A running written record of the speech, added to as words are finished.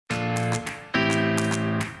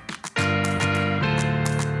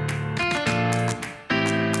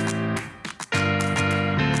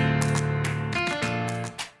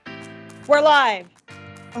We're live.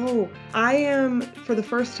 Oh, I am, for the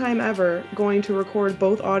first time ever, going to record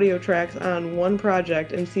both audio tracks on one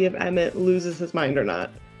project and see if Emmett loses his mind or not.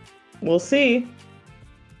 We'll see.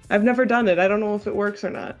 I've never done it. I don't know if it works or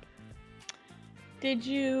not. Did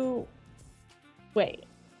you... Wait.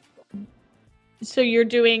 So you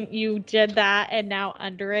did that and now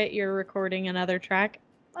under it you're recording another track?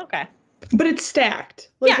 Okay. But it's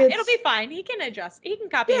stacked. It'll be fine. He can adjust. He can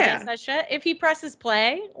copy and paste that shit. If he presses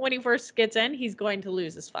play when he first gets in, he's going to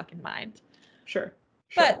lose his fucking mind. Sure.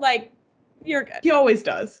 But, you're good. He always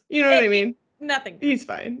does. You know what I mean? Nothing. He's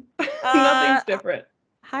fine. Nothing's different.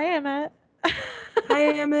 Hi, Emmett.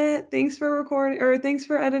 Hi, Emmett. Thanks for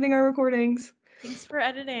editing our recordings. Thanks for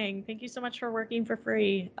editing. Thank you so much for working for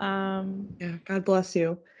free. Yeah, God bless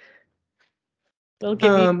you. We'll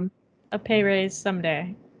give you a pay raise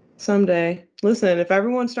someday. Someday. Listen, if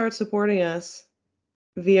everyone starts supporting us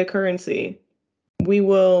via currency, we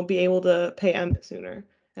will be able to pay Emmett sooner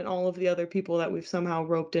and all of the other people that we've somehow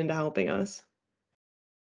roped into helping us.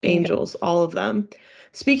 Angels, all of them.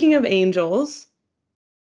 Speaking of angels,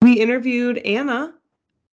 we interviewed Anna.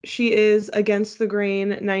 She is Against the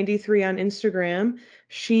Grain 93 on Instagram.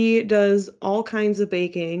 She does all kinds of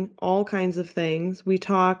baking, all kinds of things. We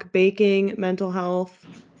talk baking, mental health,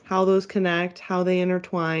 how those connect, how they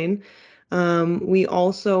intertwine. We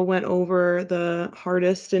also went over the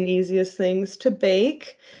hardest and easiest things to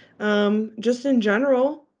bake. Just in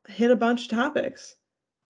general, hit a bunch of topics.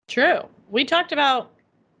 True. We talked about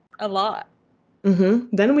a lot.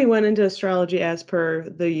 Then we went into astrology as per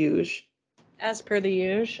the usual.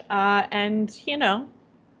 And,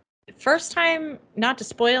 first time, not to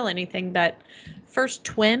spoil anything, but first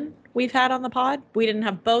twin we've had on the pod. We didn't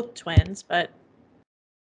have both twins, but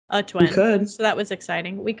a twin. We could. So that was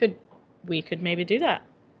exciting. We could maybe do that.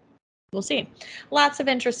 We'll see. Lots of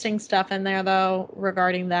interesting stuff in there, though,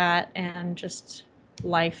 regarding that and just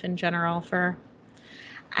life in general for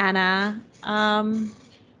Anna.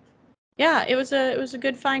 Yeah, it was a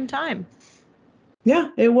good fine time. Yeah,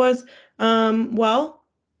 it was. Well,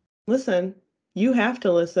 listen, you have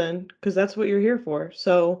to listen because that's what you're here for.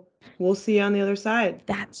 So we'll see you on the other side.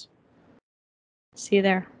 See you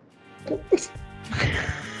there.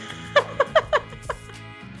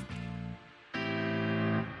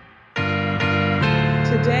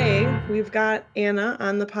 Today, we've got Anna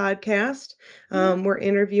on the podcast. We're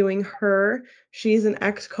interviewing her. She's an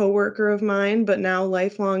ex-coworker of mine, but now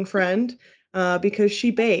lifelong friend because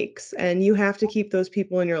she bakes, and you have to keep those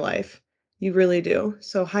people in your life. You really do.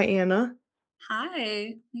 So, hi, Anna.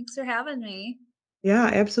 Hi. Thanks for having me. Yeah,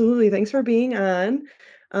 absolutely. Thanks for being on.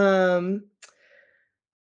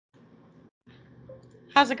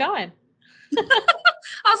 How's it going?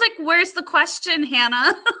 I was like, where's the question,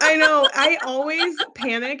 Hannah? I know. I always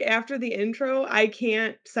panic after the intro. I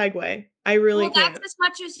can't segue. I really can't. That's as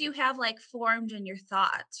much as you have formed in your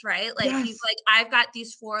thoughts, right? Yes. I've got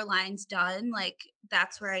these 4 lines done.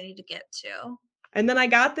 That's where I need to get to. And then I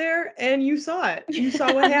got there and you saw it. You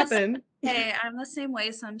saw what happened. Hey, I'm the same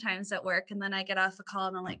way sometimes at work. And then I get off the call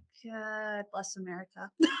and I'm like, God bless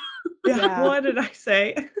America. Yeah. What did I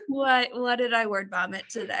say? What did I word vomit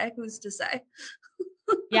today? Who's to say?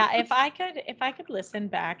 Yeah, if I could listen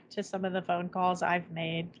back to some of the phone calls I've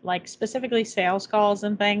made, specifically sales calls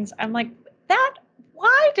and things, I'm like,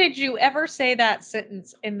 why did you ever say that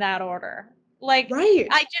sentence in that order? Right.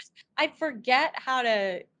 I forget how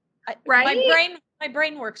to, right? My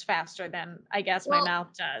brain works faster than I guess my mouth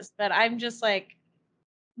does, but I'm just like,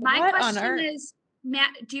 my question is,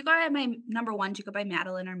 Matt, do you go by my number one? Do you go by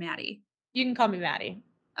Madeline or Maddie? You can call me Maddie.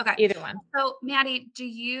 Okay. Either one. So Maddie, do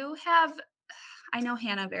you have, I know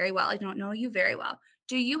Hannah very well. I don't know you very well.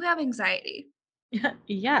 Do you have anxiety?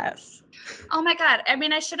 Yes. Oh my God. I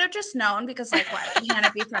mean, I should have just known because why would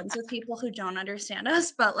Hannah be friends with people who don't understand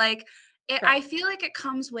us? But I feel like it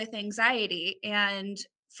comes with anxiety. And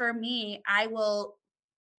for me, I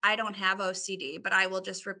don't have OCD, but I will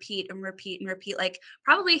just repeat and repeat and repeat.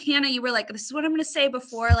 Probably Hannah, you were like, this is what I'm going to say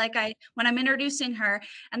before, when I'm introducing her.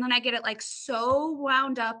 And then I get it so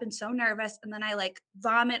wound up and so nervous. And then I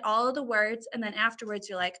vomit all of the words. And then afterwards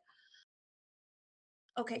you're like,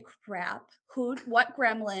 okay, crap. What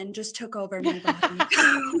gremlin just took over my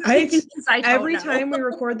body? Every time we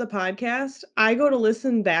record the podcast, I go to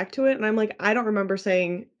listen back to it and I'm like, I don't remember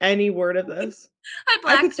saying any word of this.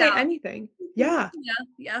 I could say anything. Yeah.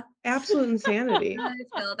 Yeah. Absolute insanity. I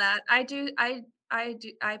feel that. I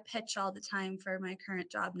pitch all the time for my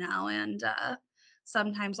current job now. And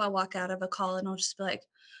sometimes I'll walk out of a call and I'll just be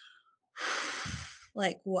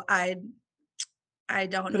I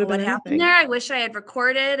don't know what happened there. I wish I had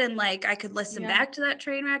recorded and I could listen back to that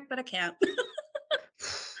train wreck, but I can't.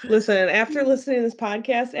 Listen, after listening to this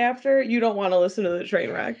podcast, you don't want to listen to the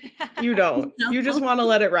train wreck. You don't. No. You just want to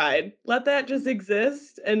let it ride. Let that just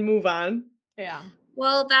exist and move on. Yeah.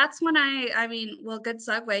 Well, that's when good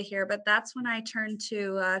segue here, but that's when I turn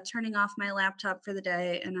to turning off my laptop for the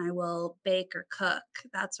day and I will bake or cook.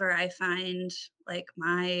 That's where I find like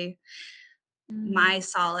my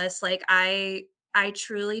solace. Like I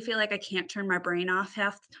truly feel like I can't turn my brain off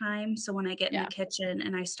half the time. So when I get in the Yeah. kitchen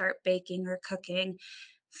and I start baking or cooking,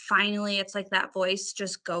 finally it's like that voice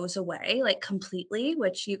just goes away like completely,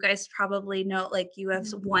 which you guys probably know. Like you have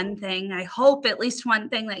one thing, I hope at least one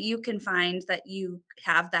thing that you can find that you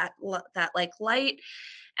have that like light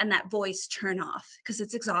and that voice turn off, because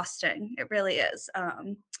it's exhausting. It really is.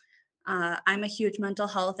 I'm a huge mental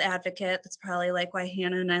health advocate. That's probably like why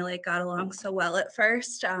Hannah and I like got along so well at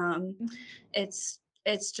first. It's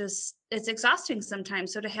it's exhausting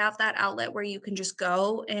sometimes. So to have that outlet where you can just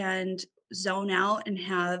go and zone out and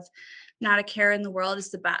have not a care in the world is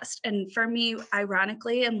the best. And for me,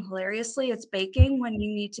 ironically and hilariously, it's baking. When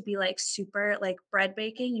you need to be like super, like bread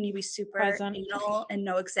baking, you need to be super Present. anal and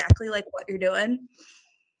know exactly like what you're doing.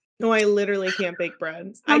 No, I literally can't bake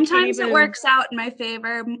bread. I can't Sometimes it even. works out in my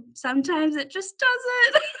favor. Sometimes it just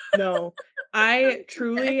doesn't. No, I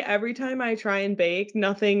truly, every time I try and bake,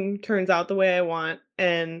 nothing turns out the way I want,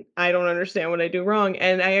 and I don't understand what I do wrong.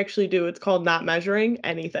 And I actually do. It's called not measuring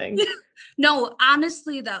anything. No,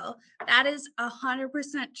 honestly though, that is 100%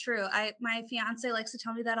 true. My fiance likes to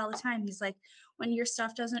tell me that all the time. He's like, when your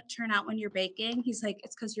stuff doesn't turn out when you're baking, he's like,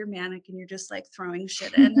 it's because you're manic and you're just like throwing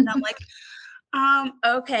shit in. And I'm like,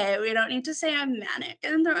 okay, we don't need to say I'm manic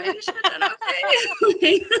and throwing shit in,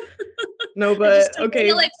 okay? No, I just but don't okay,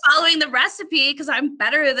 feel like following the recipe because I'm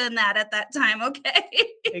better than that at that time, okay?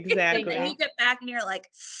 And exactly. then you get back and you're like,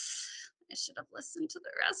 I should have listened to the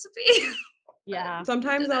recipe. Yeah.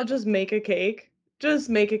 Sometimes I'll just make a cake. Just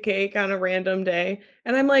make a cake on a random day.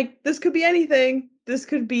 And I'm like, this could be anything. This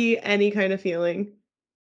could be any kind of feeling.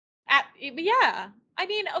 Yeah. I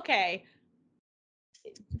mean, okay.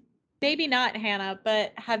 Maybe not Hannah,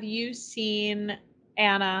 but have you seen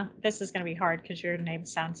Anna? This is going to be hard because your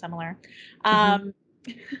names sound similar.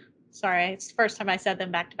 Sorry, it's the first time I said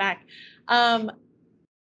them back to back.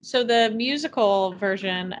 So the musical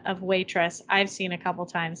version of Waitress, I've seen a couple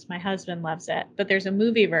times. My husband loves it, but there's a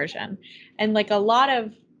movie version, and like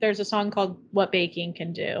there's a song called "What Baking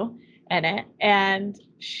Can Do" in it, and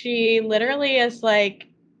she literally is like,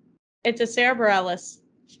 it's a Sarah Bareilles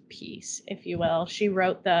piece, if you will. She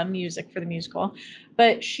wrote the music for the musical,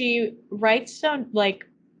 but she writes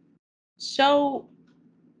so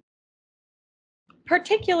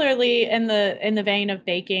particularly in the vein of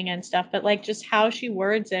baking and stuff, but like just how she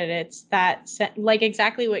words it, it's that like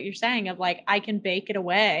exactly what you're saying of like, I can bake it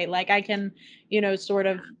away, like I can, sort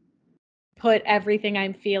of put everything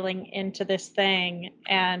I'm feeling into this thing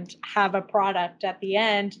and have a product at the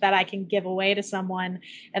end that I can give away to someone,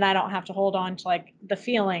 and I don't have to hold on to like the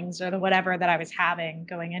feelings or the whatever that I was having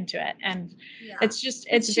going into it. And it's just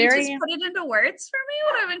Did she just put it into words for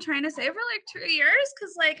me, what I've been trying to say for like 2 years?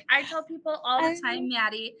 Because like I tell people all the time,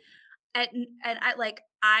 Maddie, and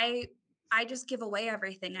I just give away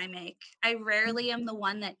everything I make. I rarely am the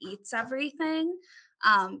one that eats everything.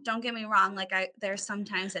 Don't get me wrong, like there's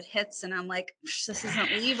sometimes it hits and I'm like, this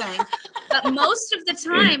isn't leaving. But most of the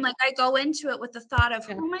time, like I go into it with the thought of,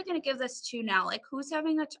 who am I going to give this to now? Like who's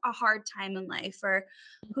having a hard time in life, or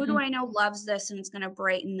who do I know loves this and it's going to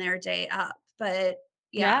brighten their day up? But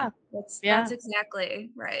that's exactly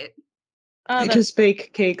right. I just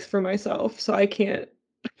bake cakes for myself, so I can't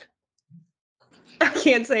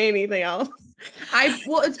say anything else.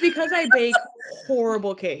 Well, it's because I bake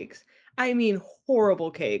horrible cakes. I mean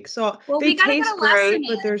horrible cakes. So they we gotta get taste a lesson great,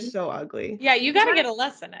 but they're in. so ugly. Yeah, you got to get a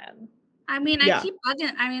lesson in. I mean, Yeah. I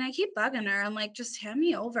keep bugging her. I'm like, just hand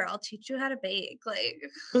me over. I'll teach you how to bake. Like,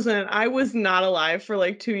 Listen, I was not alive for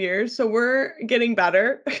like 2 years, so we're getting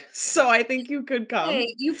better. So I think you could come.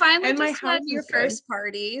 hey, you finally And my just had house your is good. first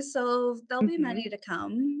party, so there'll be many to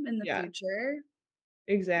come in the Yeah, future,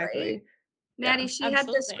 right? exactly. Maddie, Yeah. she had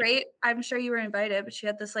this great, I'm sure you were invited, but she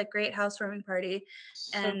had this like great housewarming party,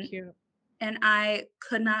 So cute. and I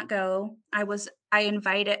could not go. I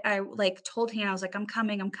like told Hannah, I was like, I'm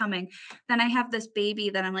coming. Then I have this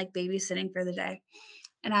baby that I'm like babysitting for the day.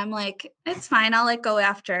 And I'm like, it's fine. I'll like go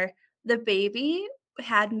after. The baby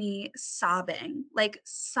had me sobbing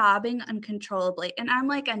uncontrollably. And I'm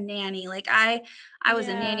like a nanny. Like I was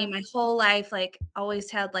a nanny my whole life, like always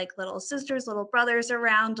had like little sisters, little brothers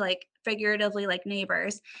around, like figuratively like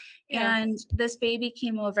neighbors. And this baby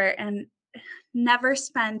came over and never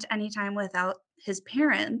spent any time without his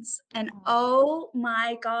parents. And oh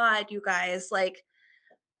my God, you guys, like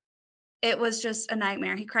it was just a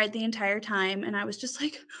nightmare. He cried the entire time, and I was just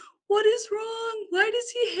like, what is wrong? Why does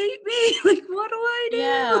he hate me? Like, what do I do?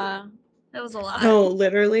 Yeah. It was a lot. No,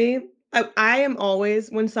 literally. I am always,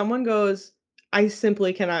 when someone goes, I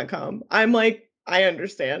simply cannot come, I'm like, I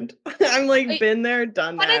understand. I'm like, been there,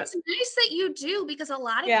 done But that. it's nice that you do, because a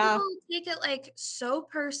lot of Yeah. people take it like so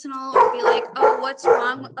personal, or be like, oh, what's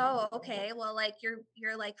wrong? Oh, okay. Well, like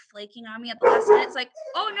you're like flaking on me at the last minute. It's like,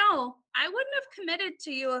 oh no, I wouldn't have committed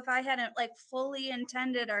to you if I hadn't like fully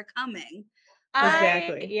intended our coming.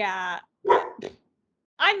 Exactly. Yeah.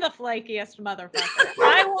 I'm the flakiest motherfucker.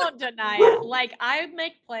 I won't deny it. Like, I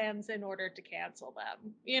make plans in order to cancel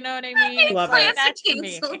them. You know what I mean? Love Like, it. that's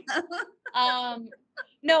me.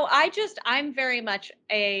 No, I'm very much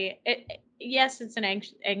yes, it's an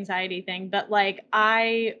anxiety thing, but like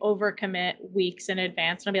I overcommit weeks in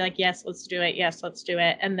advance and I'll be like, yes, let's do it. Yes, let's do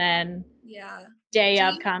it. And then Yeah. day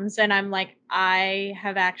of comes and I'm like, I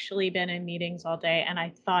have actually been in meetings all day and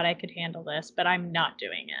I thought I could handle this, but I'm not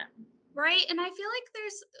doing it. Right. And I feel like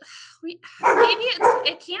there's maybe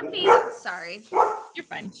it can't be, sorry. You're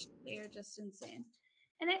fine. They are just insane.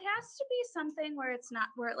 And it has to be something where it's not,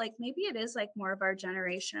 where like maybe it is like more of our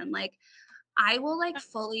generation. Like I will like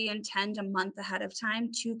fully intend a month ahead of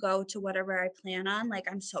time to go to whatever I plan on.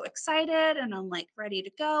 Like I'm so excited and I'm like ready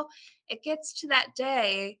to go. It gets to that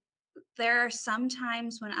day. There are some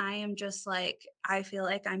times when I am just like, I feel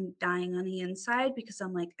like I'm dying on the inside, because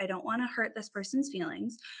I'm like, I don't want to hurt this person's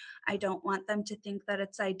feelings. I don't want them to think that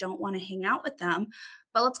I don't want to hang out with them.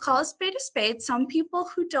 But let's call a spade a spade. Some people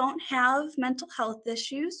who don't have mental health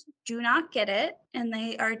issues do not get it. And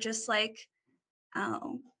they are just like,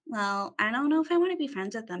 oh, well, I don't know if I want to be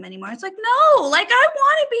friends with them anymore. It's like, no, like I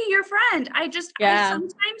want to be your friend. I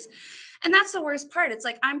sometimes, and that's the worst part. It's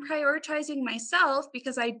like I'm prioritizing myself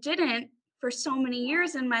because I didn't for so many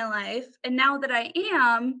years in my life. And now that I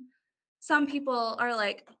am, some people are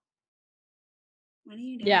like, what are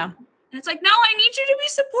you doing? Yeah. And it's like, no, I need you to be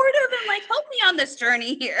supportive and like help me on this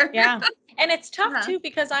journey here. Yeah. And it's tough too,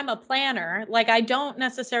 because I'm a planner. Like I don't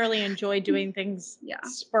necessarily enjoy doing things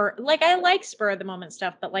I like spur of the moment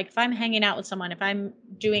stuff, but like if I'm hanging out with someone, if I'm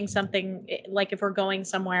doing something, like if we're going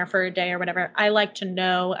somewhere for a day or whatever, I like to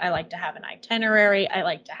know, I like to have an itinerary, I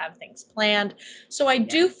like to have things planned. So I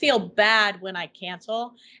do feel bad when I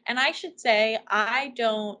cancel. And I should say, I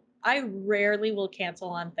rarely will cancel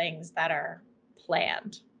on things that are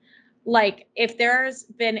planned. Like if there's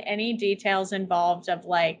been any details involved of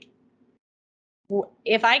like,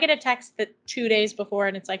 if I get a text that 2 days before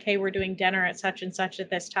and it's like, hey, we're doing dinner at such and such at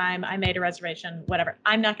this time, I made a reservation, whatever,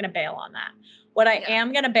 I'm not going to bail on that. What I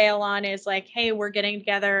am going to bail on is like, hey, we're getting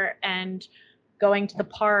together and going to the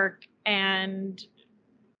park and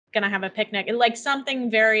going to have a picnic, like something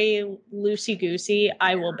very loosey goosey,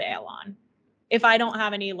 I will bail on. If I don't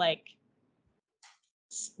have any like,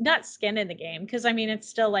 not skin in the game, because I mean, it's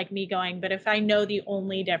still like me going, but if I know the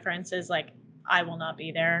only difference is like, I will not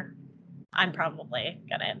be there, I'm probably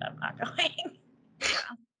gonna end up not going.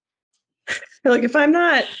 Like if I'm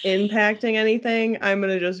not impacting anything, I'm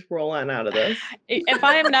gonna just roll on out of this. If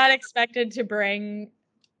I am not expected to bring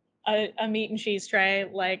a meat and cheese tray,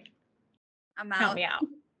 like I'm count out. me out.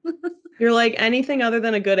 You're like, anything other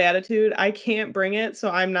than a good attitude, I can't bring it, so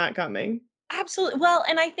I'm not coming. Absolutely. Well,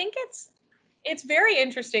 and I think it's very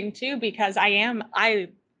interesting too, because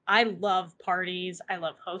I love parties. I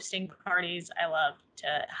love hosting parties. I love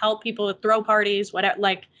to help people throw parties, whatever,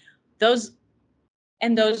 like those,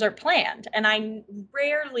 and those are planned. And I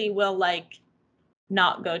rarely will like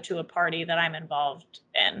not go to a party that I'm involved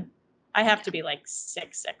in. I have to be like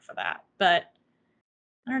sick for that. But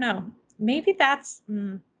I don't know. Maybe that's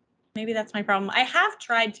my problem. I have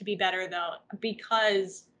tried to be better though,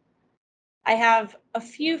 because I have a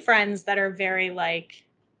few friends that are very like,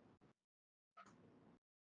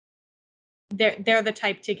 they're the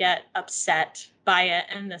type to get upset by it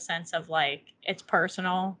in the sense of like it's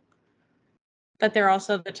personal, but they're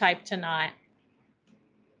also the type to not.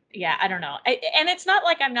 Yeah, I don't know. And it's not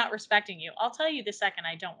like I'm not respecting you. I'll tell you the second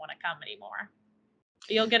I don't want to come anymore.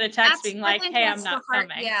 You'll get a text being like, "Hey, I'm not coming."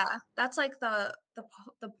 Yeah, that's like the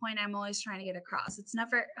point I'm always trying to get across. It's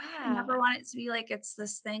never, I never want it to be like it's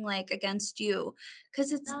this thing like against you, because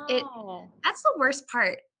that's the worst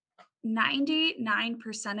part.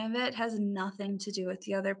 99% of it has nothing to do with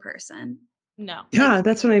the other person. No. Yeah, Like,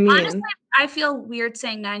 that's what I mean. honestly, I feel weird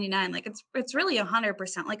saying 99. Like it's really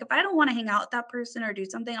 100%. Like if I don't want to hang out with that person or do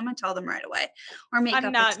something, I'm gonna tell them right away, or make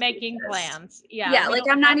I'm not making plans. Yeah, like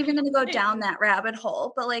I'm not even gonna go down that rabbit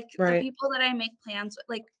hole. But like the Right. people that I make plans with,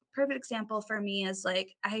 like perfect example for me is like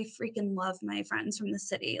I freaking love my friends from the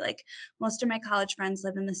city. Like most of my college friends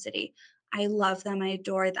live in the city. I love them. I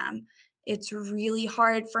adore them. it's really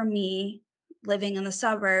hard for me living in the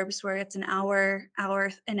suburbs where it's an hour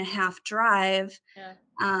and a half drive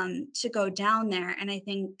to go down there. And I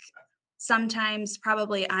think sometimes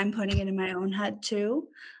probably I'm putting it in my own head too.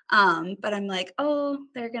 But I'm like, oh,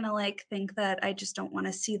 they're gonna like think that I just don't want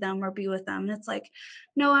to see them or be with them. And it's like,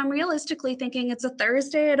 no, I'm realistically thinking it's a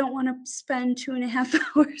Thursday. I don't want to spend 2.5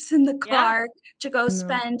 hours in the car to go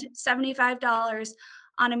spend $75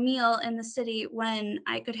 on a meal in the city when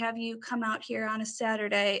I could have you come out here on a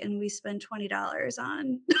Saturday and we spend $20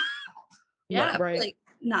 on whatever, like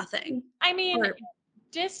nothing. I mean,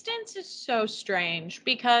 distance is so strange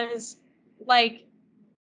because like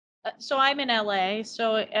so I'm in LA,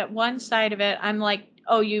 so at one side of it I'm like,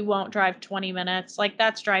 oh, you won't drive 20 minutes, like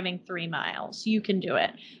that's driving 3 miles, you can do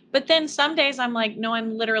it. But then some days I'm like, no,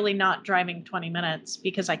 I'm literally not driving 20 minutes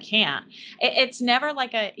because I can't. It's never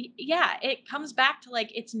like it comes back to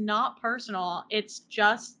like, it's not personal, it's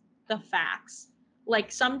just the facts.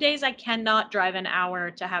 Like some days I cannot drive an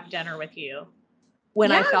hour to have dinner with you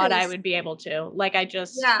when I thought I would be able to. Like I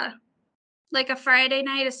just like a Friday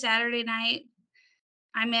night, a Saturday night,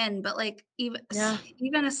 I'm in. But like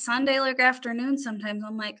even a Sunday like afternoon, sometimes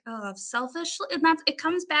I'm like, oh, selfishly, and it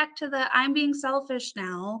comes back to the I'm being selfish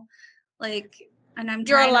now, like, and I'm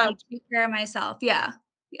trying to like, take care of myself. Yeah.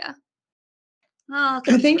 Oh,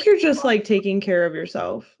 I think you're just like taking care of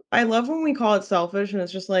yourself. I love when we call it selfish and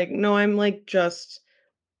it's just like, no, I'm like just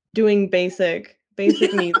doing basic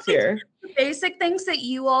needs here. Basic things that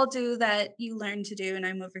you all do that you learn to do, and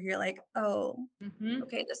I'm over here like, oh,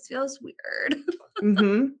 okay, this feels weird.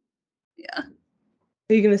 Yeah.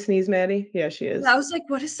 Are you gonna sneeze, Maddie? Yeah, she is. I was like,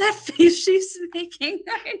 what is that face she's making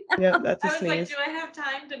right now? Yeah, that's a sneeze. I was like, do I have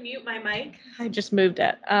time to mute my mic? I just moved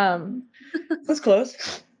it. That's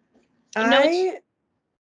close. I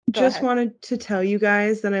just wanted to tell you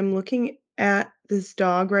guys that I'm looking at this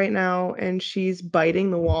dog right now and she's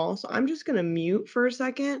biting the wall. So I'm just gonna mute for a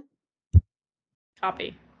second.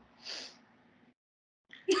 Copy.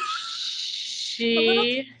 A little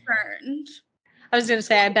concerned. I was gonna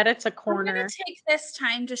say, I bet it's a corner. I'm gonna take this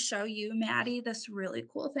time to show you, Maddie, this really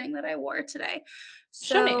cool thing that I wore today.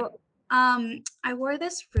 So I wore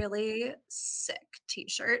this really sick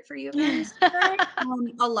t-shirt for you guys today.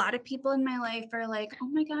 A lot of people in my life are like, oh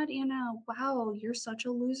my God, Anna, wow, you're such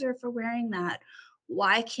a loser for wearing that.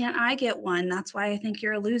 Why can't I get one? That's why I think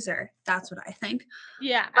you're a loser. That's what I think.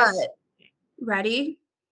 Yeah. But ready?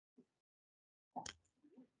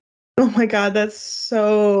 Oh my God, that's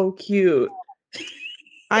so cute.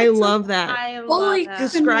 I love that.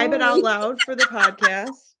 Describe it out loud for the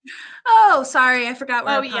podcast. Oh, sorry. I forgot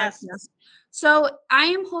we're a podcast. So I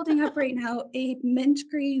am holding up right now a mint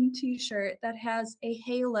green t-shirt that has a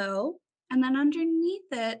halo, and then underneath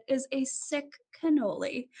it is a sick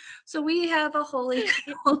cannoli. So we have a holy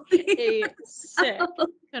cannoli. A sick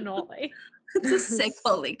cannoli. It's a sick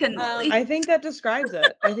holy cannoli. I think that describes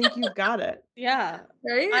it. I think you've got it. Yeah.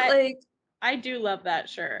 Right? I do love that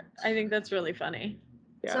shirt. I think that's really funny.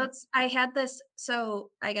 Yeah. So I had this,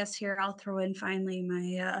 so I guess here I'll throw in finally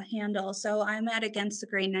my handle. So I'm at Against the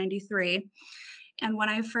Grain 93. And when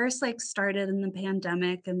I first like started in the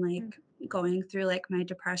pandemic and like going through like my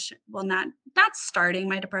depression, well, not starting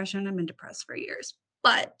my depression, I've been depressed for years,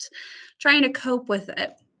 but trying to cope with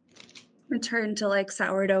it, returned to like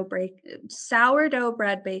sourdough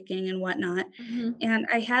bread baking and whatnot. And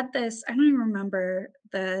I had this, I don't even remember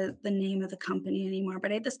the name of the company anymore,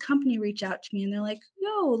 but I had this company reach out to me and they're like,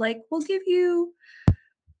 yo, like we'll give you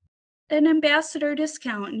an ambassador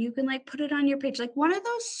discount and you can like put it on your page. Like one of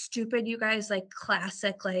those stupid, you guys, like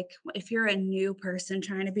classic, like if you're a new person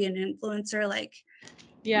trying to be an influencer, like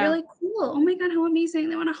you're like, cool, oh my God, how amazing,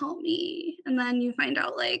 they want to help me. And then you find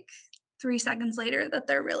out like 3 seconds later that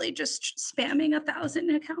they're really just spamming 1,000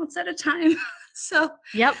 accounts at a time. So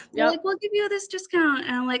like, we'll give you this discount.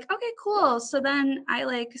 And I'm like, okay, cool. So then I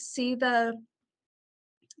like see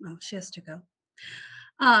she has to go.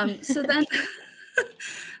 So then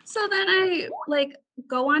I like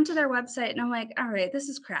go onto their website and I'm like, all right, this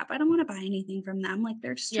is crap. I don't want to buy anything from them. Like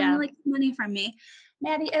they're just trying to like money from me.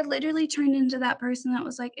 Maddie, I literally turned into that person that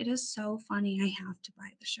was like, it is so funny. I have to buy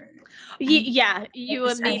the shirt. You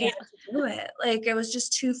immediately had to do it. Like it was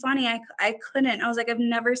just too funny. I couldn't. I was like, I've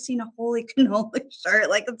never seen a holy cannoli shirt.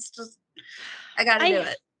 Like it's just, I got to do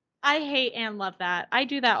it. I hate and love that. I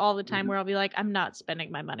do that all the time where I'll be like, I'm not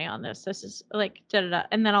spending my money on this. This is like, da-da-da.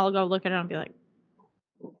 And then I'll go look at it and be like,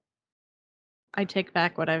 I take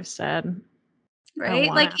back what I've said. Right?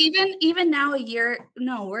 wow. Like even now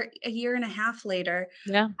we're a year and a half later.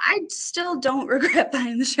 Yeah. I still don't regret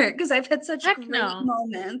buying the shirt because I've had such Heck great no.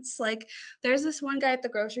 moments. Like there's this one guy at the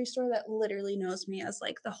grocery store that literally knows me as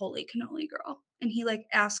like the holy cannoli girl. And he like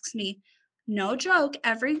asks me, no joke,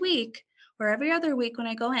 every week or every other week when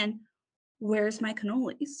I go in, where's my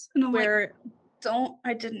cannolis? And I'm like, Where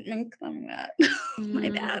I didn't make them yet. My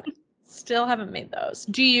bad. still haven't made those.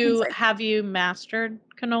 He's like, Have you mastered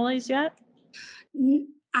cannolis yet?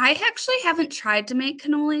 I actually haven't tried to make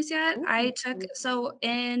cannolis yet. Ooh. So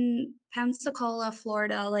in Pensacola,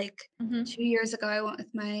 Florida, like Mm-hmm. 2 years ago, I went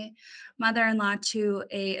with my mother-in-law to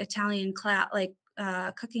a Italian class, like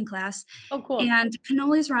cooking class, Oh, cool. and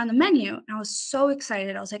cannolis were on the menu. And I was so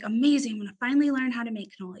excited. I was like, amazing, I'm gonna finally learn how to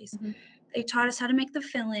make cannolis. Mhm. They taught us how to make the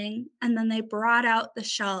filling, and then they brought out the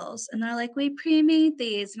shells, and they're like, we pre-made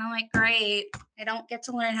these. And I'm like, great, I don't get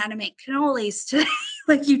to learn how to make cannolis today.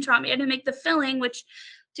 Like you taught me how to make the filling, which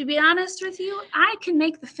to be honest with you, I can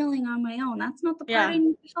make the filling on my own. That's not the part Yeah. I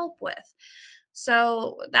need help with.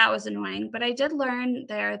 So that was annoying. But I did learn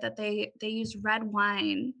there that they use red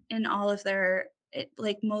wine in all of their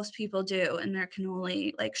like most people do in their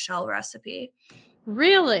cannoli like shell recipe.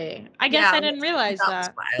 Really? I guess Yeah, I which didn't I realize thought was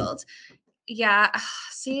that. wild. Yeah,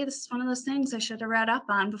 see, this is one of those things I should have read up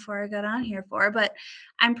on before I got on here for, but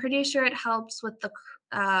I'm pretty sure it helps with the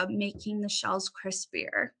making the shells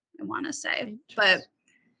crispier, I want to say. But Interesting.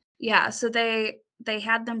 yeah, so they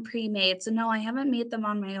had them pre-made. So no, I haven't made them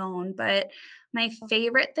on my own, but my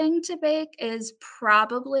favorite thing to bake is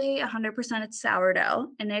probably 100% it's sourdough,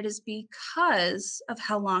 and it is because of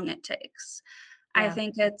how long it takes. I Yeah.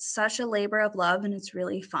 think it's such a labor of love and it's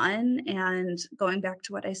really fun. And going back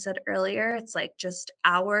to what I said earlier, it's like just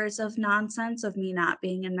hours of nonsense of me not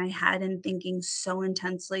being in my head and thinking so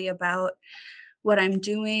intensely about what I'm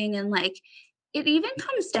doing. And like, it even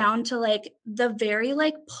comes down to like the very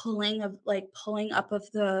like pulling up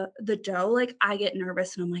of the dough. Like I get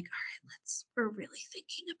nervous and I'm like, all right, we're really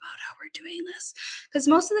thinking about how we're doing this. Cause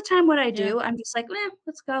most of the time what I Yeah. do, I'm just like,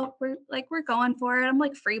 let's go. We're going for it. I'm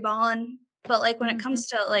like free balling. But like when it Mhm. comes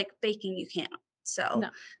to like baking, you can't. So No.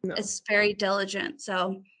 No. it's very diligent.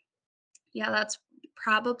 So yeah, that's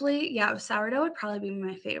probably sourdough would probably be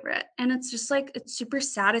my favorite. And it's just like it's super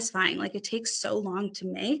satisfying. Like it takes so long to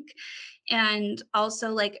make. And also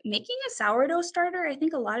like making a sourdough starter, I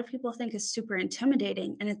think a lot of people think is super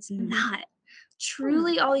intimidating and it's Mhm. not.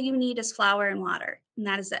 Truly all you need is flour and water, and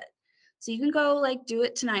that is it. So you can go like do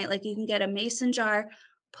it tonight. Like you can get a mason jar,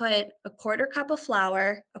 put a quarter cup of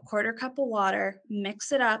flour, a quarter cup of water,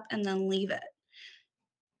 mix it up, and then leave it.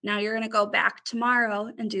 Now you're going to go back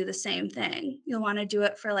tomorrow and do the same thing. You'll want to do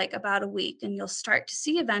it for like about a week and you'll start to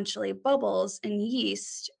see eventually bubbles and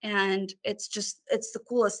yeast. And it's the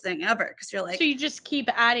coolest thing ever because you're So like, you just keep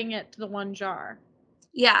adding it to the one jar.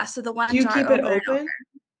 yeah, so the Do one you jar keep it over and over. open?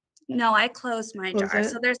 No, I closed my Close jar.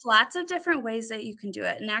 So it? there's lots of different ways that you can do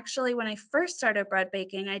it. And actually, when I first started bread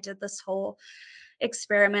baking, I did this whole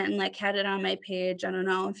experiment and like had it on my page. I don't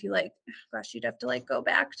know if you like, gosh, you'd have to like go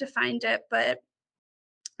back to find it, but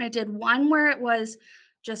I did one where it was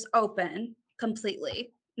just open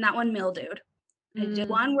completely, not one mildewed. I did Mm.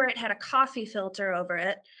 one where it had a coffee filter over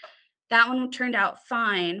it. That one turned out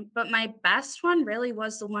fine, but my best one really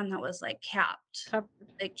was the one that was like capped, Covered.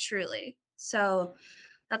 like truly. So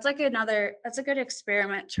that's a good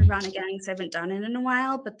experiment to run again because I haven't done it in a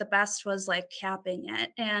while, but the best was like capping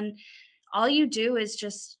it. And all you do is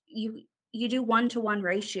just you do 1-to-1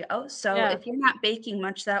 ratio. So Yeah. if you're not baking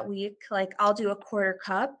much that week, like I'll do a quarter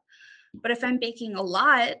cup. But if I'm baking a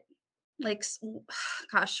lot, like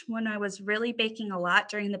gosh, when I was really baking a lot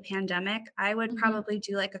during the pandemic, I would Mhm. probably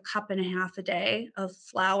do like a cup and a half a day of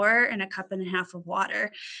flour and a cup and a half of water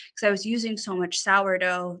because I was using so much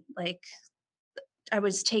sourdough. Like I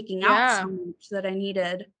was taking out so Yeah. much that I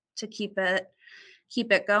needed to keep it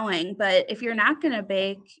going. But if you're not going to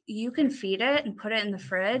bake, you can feed it and put it in the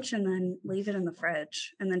fridge and then leave it in the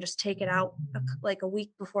fridge and then just take it out like a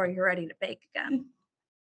week before you're ready to bake again.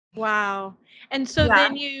 Wow. And so Yeah.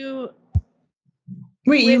 then you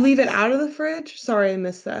Wait, you with leave it out of the fridge? Sorry, I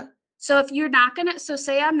missed that. So if you're not gonna so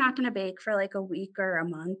say I'm not gonna bake for like a week or a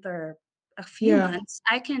month or a few Yeah, months,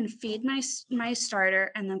 I can feed my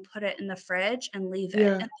starter and then put it in the fridge and leave it.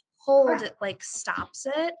 yeah. And cold it like stops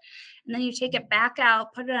it. And then you take it back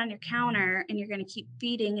out, put it on your counter, and you're gonna keep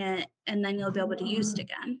feeding it, and then you'll be able to use it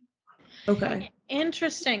again. Okay.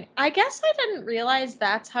 interesting. I guess I didn't realize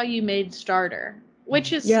that's how you made starter,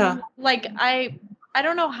 which is Yeah, like I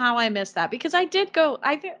don't know how I missed that because I did go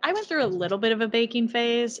I went through a little bit of a baking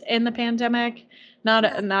phase in the pandemic,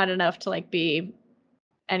 Yeah. not enough to like be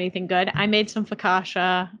anything good. I made some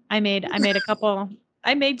focaccia. I made a couple.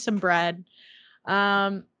 I made some bread,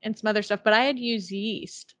 and some other stuff. But I had used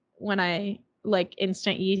yeast when I like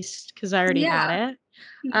instant yeast because I already had Yeah. it.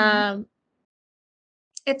 Mhm.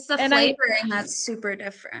 It's the And flavoring that's super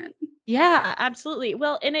different. yeah, absolutely.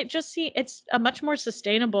 Well, and it's a much more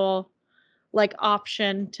sustainable like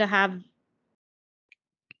option to have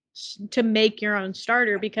to make your own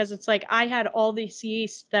starter because it's like I had all this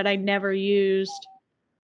yeast that I never used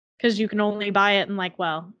because you can only buy it in like,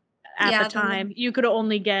 well, at the Yeah, time you could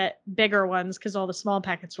only get bigger ones because all the small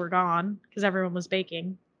packets were gone because everyone was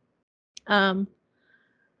baking. Um,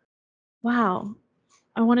 wow,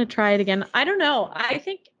 I want to try it again. I don't know. I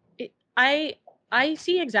think I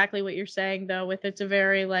see exactly what you're saying though. With it's a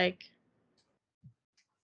very like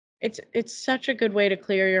it's such a good way to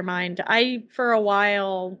clear your mind. I for a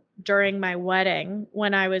while during my wedding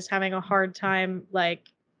when I was having a hard time like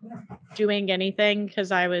doing anything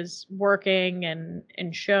because I was working and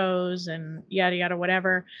in shows and yada yada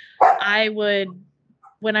whatever, I would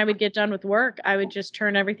when I would get done with work, I would just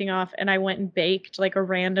turn everything off and I went and baked like a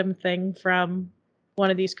random thing from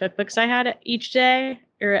one of these cookbooks I had each day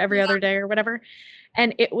or every yeah, other day or whatever.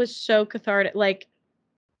 And it was so cathartic. Like,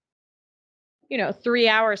 3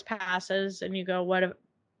 hours passes and you go, what?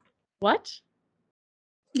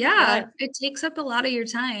 yeah. What? It takes up a lot of your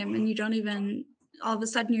time, and you don't even. All of a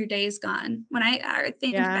sudden, your day's gone. When I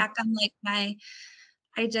think Yeah. back on like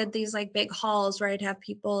I did these like big hauls where I'd have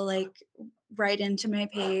people like write into my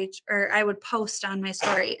page, or I would post on my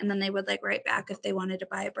story, and then they would like write back if they wanted to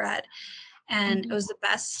buy bread. And it was the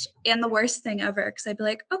best and the worst thing ever because I'd be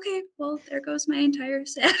like, okay, well, there goes my entire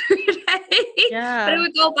Saturday. But it Yeah.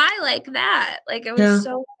 would go by like that. Like it was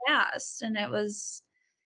so fast. And it was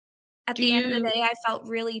at Do the end of the you day, I felt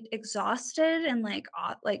really exhausted and like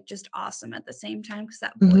just awesome at the same time because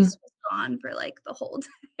that Mhm. voice was gone for like the whole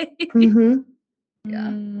day. Mhm.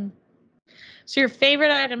 Yeah. So your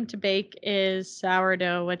favorite item to bake is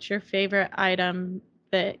sourdough. What's your favorite item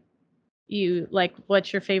that you like?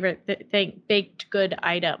 What's your favorite thing baked good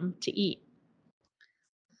item to eat?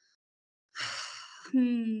 It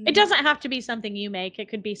Hmm. doesn't have to be something you make. It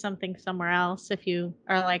could be something somewhere else. If you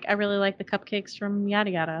are like, I really like the cupcakes from yada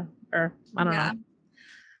yada, or I don't Yeah. know.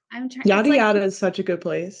 I'm trying. It's Yada like yada is such a good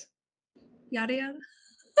place. yada yada.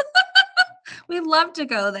 We love to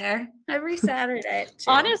go there every Saturday too.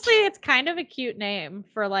 Honestly, it's kind of a cute name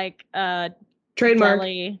for like a Trademark.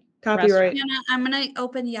 deli Copyright. restaurant. I'm gonna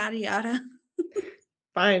open yada yada.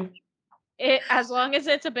 Fine. As long as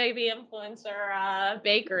it's a baby influencer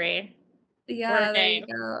bakery or Yeah, there you name,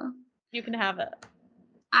 go. you can have it.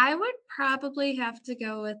 I would probably have to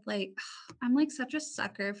go with like I'm like such a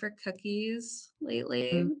sucker for cookies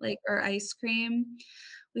lately, Mm. like or ice cream.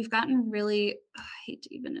 We've gotten really I hate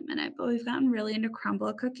to even admit it, but we've gotten really into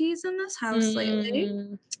crumble cookies in this house lately.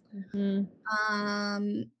 Mm-hmm.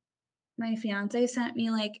 Um my fiance sent me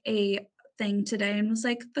like a thing today and was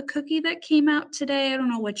like the cookie that came out today, I don't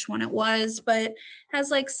know which one it was, but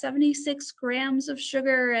has like 76 grams of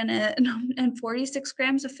sugar in it and 46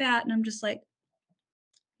 grams of fat, and I'm just like,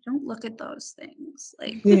 don't look at those things.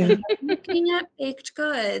 Like Yeah. when you're looking at baked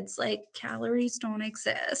goods, like calories don't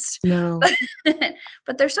exist. No.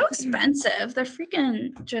 But they're so expensive. They're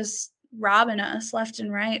freaking just robbing us left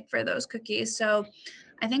and right for those cookies. So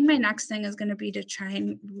I think my next thing is going to be to try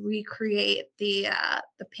and recreate the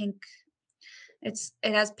pink. It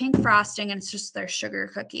has pink frosting and it's just their sugar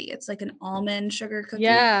cookie. It's like an almond sugar cookie.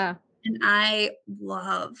 Yeah. And I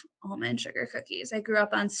love almond sugar cookies. I grew up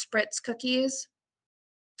on Spritz cookies.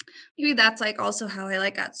 Maybe that's like also how I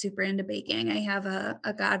like got super into baking. I have a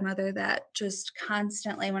godmother that just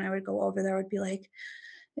constantly when I would go over there would be like,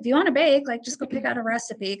 if you want to bake, like just go pick out a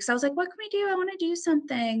recipe. Cause I was like, what can we do? I want to do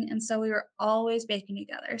something. And so we were always baking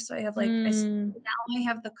together. So I have like Mm. now I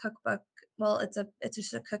have the cookbook. Well, it's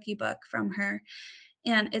just a cookie book from her.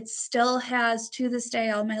 And it still has to this day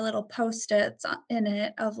all my little post-its in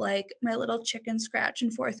it of like my little chicken scratch in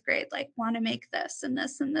 4th grade, like want to make this and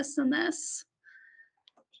this and this and this.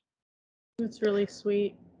 It's really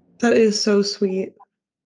sweet. That is so sweet.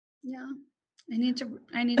 Yeah. I need to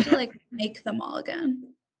like make them all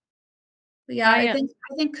again. But yeah, I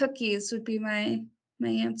I think cookies would be my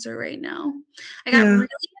answer right now. I got Yeah. really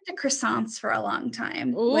into croissants for a long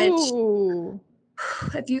time, which Ooh.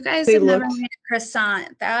 if you guys They have never looked. made a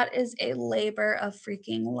croissant, that is a labor of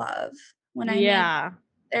freaking love. When I make Yeah.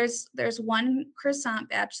 there's one croissant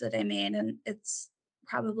batch that I made, and it's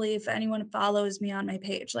probably if anyone follows me on my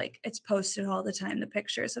page, like it's posted all the time, the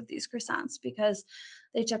pictures of these croissants because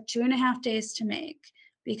they took 2.5 days to make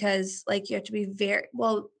because like you have to be very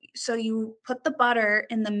well. So you put the butter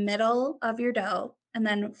in the middle of your dough and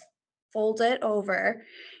then fold it over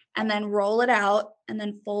and then roll it out and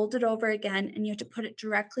then fold it over again. And you have to put it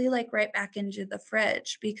directly like right back into the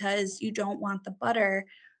fridge because you don't want the butter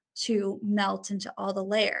to melt into all the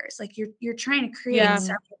layers. Like you're trying to create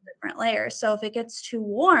several different layers. So if it gets too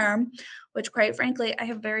warm, which quite frankly, I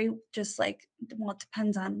have very just like, well, it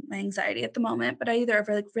depends on my anxiety at the moment, but I either have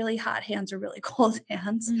like really hot hands or really cold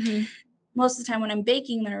hands. Most of the time when I'm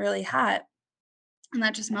baking, they're really hot and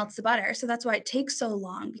that just melts the butter. So that's why it takes so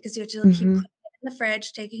long because you have to keep putting it in the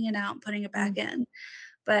fridge, taking it out and putting it back in.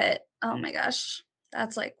 But oh my gosh,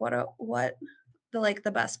 that's like what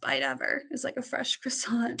the best bite ever is like a fresh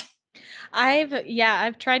croissant.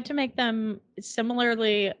 I've tried to make them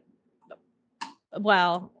similarly.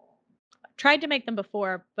 Well, tried to make them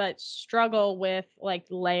before, but struggle with like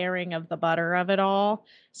layering of the butter of it all.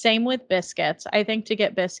 Same with biscuits. I think to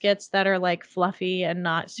get biscuits that are like fluffy and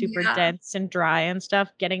not super dense and dry and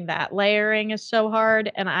stuff, getting that layering is so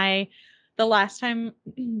hard. And the last time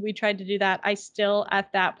we tried to do that, I still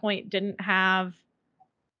at that point didn't have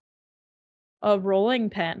a rolling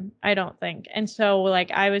pin, I don't think. And so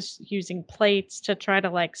like I was using plates to try to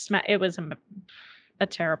like it was a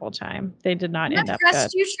terrible time. They did not end up good.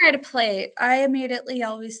 You try to plate. I immediately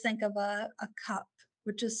always think of a cup,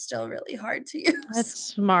 which is still really hard to use. That's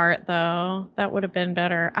smart though. That would have been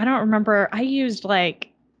better. I don't remember. I used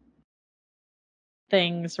like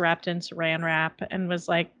things wrapped in saran wrap and was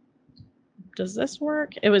like, does this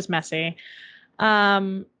work? It was messy.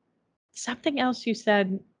 Something else you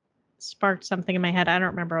said sparked something in my head. I don't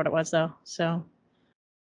remember what it was though. So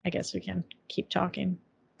I guess we can keep talking.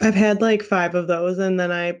 I've had like 5 of those and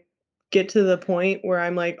then I get to the point where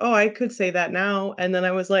I'm like, oh, I could say that now. And then I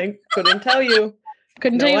was like, couldn't tell you.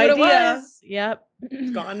 Couldn't tell you what it was. Yep.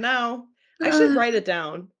 It's gone now. I should write it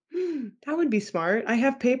down. That would be smart. I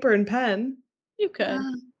have paper and pen. You could.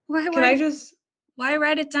 Why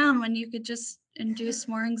write it down when you could just induce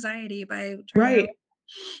more anxiety by right?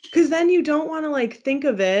 Because then you don't want to like think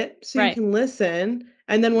of it, so you can listen.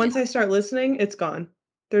 And then once I start listening, it's gone.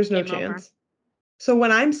 There's no chance. So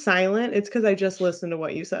when I'm silent, it's because I just listened to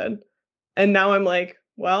what you said, and now I'm like,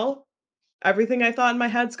 well, everything I thought in my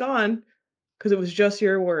head's gone because it was just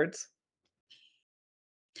your words.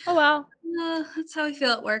 Oh well. That's how I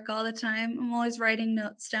feel at work all the time. I'm always writing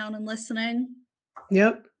notes down and listening.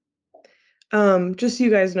 Yep. Just so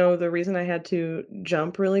you guys know, the reason I had to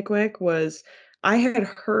jump really quick was I had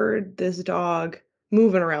heard this dog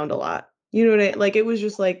moving around a lot. You know what like it was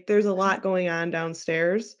just like there's a lot going on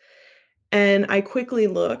downstairs. And I quickly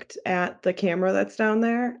looked at the camera that's down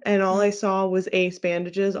there, and all I saw was ace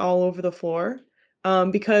bandages all over the floor.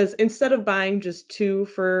 Because instead of buying just 2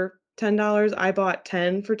 for $10, I bought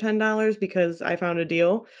 10 for $10 because I found a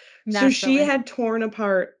deal. So she had torn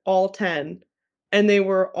apart all 10, and they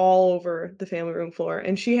were all over the family room floor.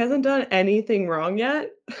 And she hasn't done anything wrong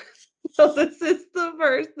yet. So this is the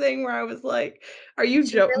first thing where I was like, "Are you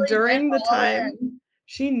joking?" During the time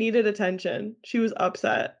she needed attention, she was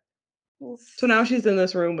upset. So now she's in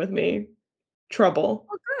this room with me. Trouble.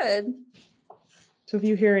 Oh, good. So if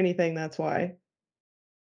you hear anything, that's why.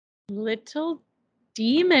 Little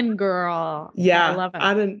demon girl. Yeah, I love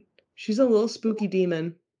it. She's a little spooky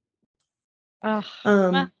demon.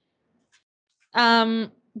 What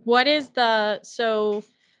is so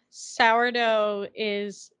sourdough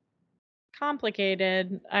is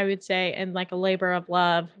complicated, I would say, and like a labor of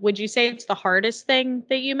love. Would you say it's the hardest thing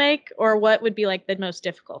that you make, or what would be like the most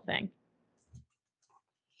difficult thing?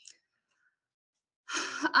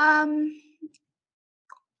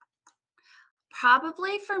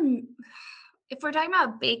 Probably if we're talking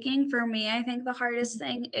about baking, for me, I think the hardest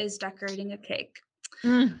thing is decorating a cake.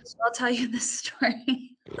 So I'll tell you this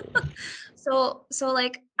story. So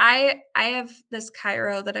like I have this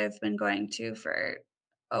Cairo that I've been going to for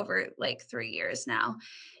over like 3 years now.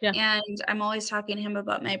 Yeah. And I'm always talking to him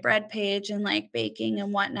about my bread page and like baking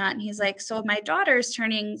and whatnot. And he's like, so my daughter's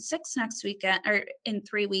turning 6 next weekend or in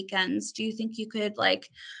 3 weekends. Do you think you could like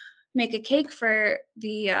make a cake for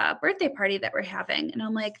the birthday party that we're having? And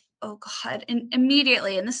I'm like, oh God. And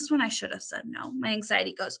immediately, and this is when I should have said no, my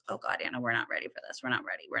anxiety goes, oh God, Anna, we're not ready for this. We're not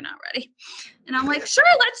ready. We're not ready. And I'm like, sure,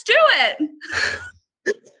 let's do it.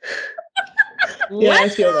 Yeah, I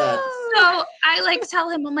feel that. So I like tell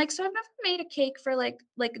him, I'm like, so I've never made a cake for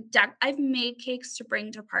I've made cakes to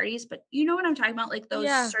bring to parties, but you know what I'm talking about? Like those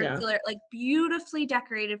circular, like beautifully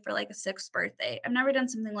decorated for like a 6th birthday. I've never done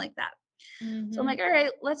something like that. So I'm like, all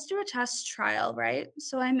right, let's do a test trial, right?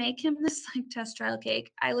 So I make him this like test trial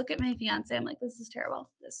cake. I look at my fiance, I'm like, this is terrible.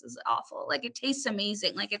 This is awful. Like it tastes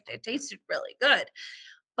amazing. Like it tasted really good.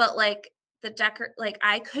 But like like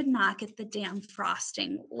I could not get the damn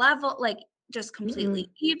frosting level. Like just completely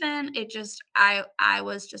even. It just, I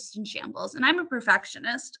was just in shambles, and I'm a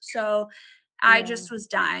perfectionist. So I just was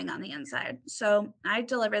dying on the inside. So I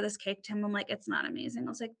deliver this cake to him. I'm like, it's not amazing. I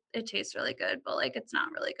was like, it tastes really good, but like, it's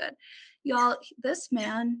not really good. Y'all, this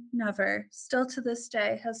man never, still to this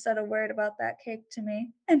day, has said a word about that cake to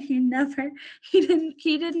me. And he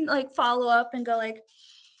didn't like follow up and go like,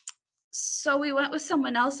 so we went with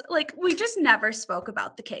someone else. Like, we just never spoke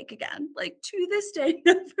about the cake again. Like, to this day,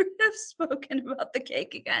 never have spoken about the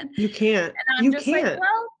cake again. You can't. And I'm You just can't.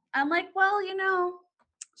 like, well,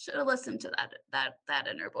 should have listened to that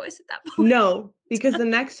inner voice at that point. No, because the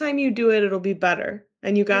next time you do it, it'll be better.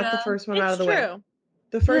 And you got the Yeah, first one out of It's the way. true.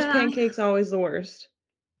 The first Yeah. pancake's always the worst.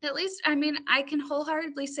 At least, I mean, I can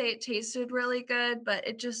wholeheartedly say it tasted really good, but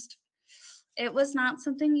it was not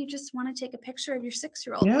something you just want to take a picture of your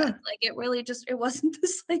 6-year-old Yeah. with. Like, it really just, it wasn't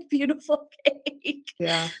this like beautiful cake.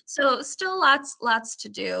 Yeah. So still lots to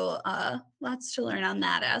do, lots to learn on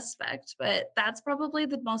that aspect, but that's probably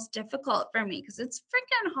the most difficult for me because it's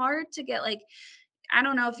freaking hard to get like, I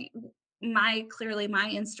don't know if clearly my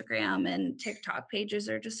Instagram and TikTok pages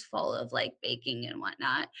are just full of like baking and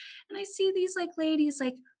whatnot. And I see these like ladies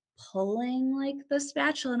like pulling like the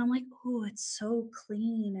spatula and I'm like, oh, it's so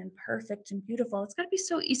clean and perfect and beautiful. It's gotta be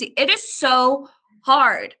so easy. It is so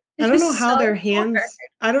hard. I It don't know is how so their hard. hands,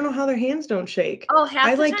 I don't know how their hands don't shake. Oh, half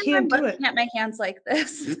I the like time can't I'm do looking it. at my hands like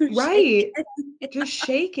this. They're Right. shaking. Just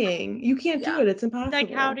shaking. You can't do Yeah. it. It's Like,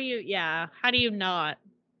 impossible. how do you not?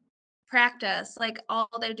 Practice. Like all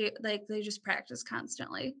they do, like they just practice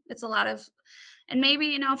constantly. It's a lot of, and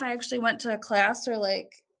maybe, if I actually went to a class or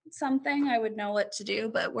like something, I would know what to do,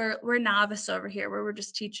 but we're novice over here where we're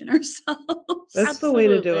just teaching ourselves. That's the way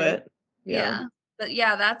to do Absolutely. it. Yeah. But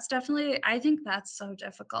yeah, that's definitely, I think that's so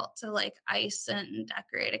difficult to like ice and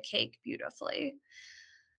decorate a cake beautifully.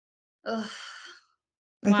 Ugh.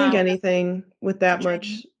 I think Wow. anything with that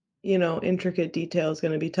much, intricate detail is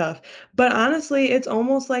going to be tough. But honestly, it's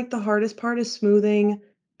almost like the hardest part is smoothing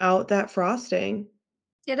out that frosting.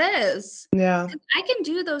 It is. Yeah. I can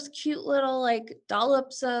do those cute little like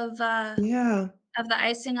dollops Yeah. of the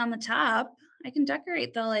icing on the top. I can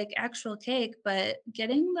decorate the like actual cake, but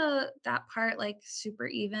getting that part like super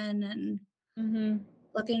even and Mm-hmm.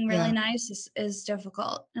 looking Yeah. really nice is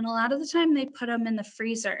difficult. And a lot of the time they put them in the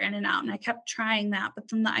freezer in and out. And I kept trying that, but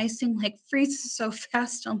then the icing like freezes so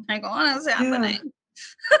fast. I'm like, what is happening?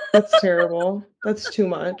 Yeah. That's terrible. That's too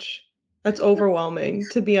much. That's overwhelming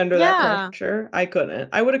to be under that Yeah. pressure. I couldn't.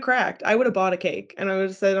 I would have cracked. I would have bought a cake and I would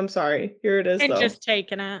have said, I'm sorry. Here it is, And though. just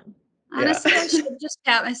taking it. Honestly, Yeah. I should just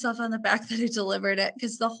pat myself on the back that I delivered it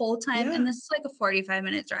because the whole time, Yeah. and this is like a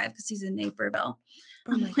 45-minute drive because he's in Naperville.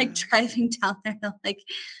 Oh I'm my like God. driving down there, and I'm like,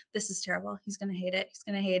 this is terrible. He's gonna hate it. He's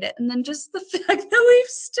gonna hate it. And then just the fact that we've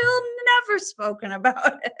still never spoken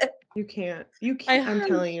about it. You can't. You can't. I'm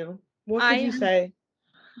telling you. What could you I say?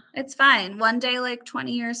 It's fine. One day, like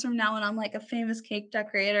 20 years from now, when I'm like a famous cake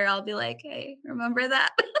decorator, I'll be like, hey, remember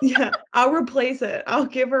that? Yeah, I'll replace it. I'll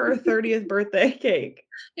give her 30th birthday cake.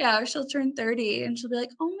 Yeah, or she'll turn 30 and she'll be like,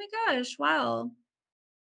 oh my gosh, wow.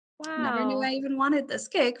 Never knew wow. I even wanted this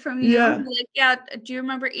cake from you. Yeah, Be like, yeah, do you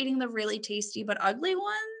remember eating the really tasty but ugly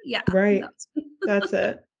one? Yeah. right. That's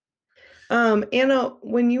it. Anna,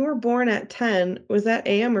 when you were born at 10, was that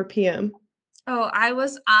AM or PM? Oh, I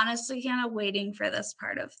was honestly kind of waiting for this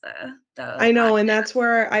part of the I know, and podcast. that's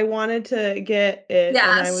where I wanted to get it, and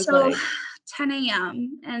Yeah, I was so like, 10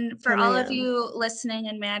 a.m. And for 10 all of a.m. you listening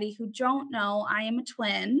and Maddie who don't know, I am a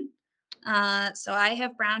twin. So I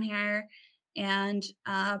have brown hair and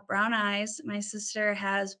brown eyes. My sister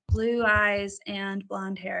has blue eyes and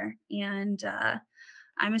blonde hair. And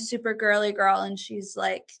I'm a super girly girl, and she's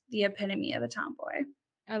like the epitome of a tomboy.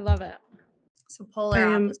 I love it. So I polar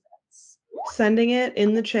am opposites. sending it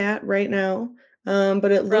in the chat right now.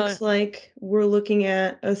 But it looks Brilliant. like we're looking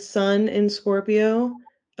at a sun in Scorpio,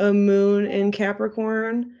 a moon in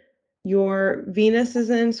Capricorn. Your Venus is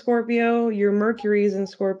in Scorpio, your Mercury is in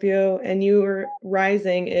Scorpio, and your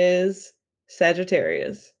rising is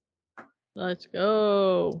Sagittarius. Let's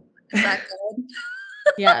go. Is that good?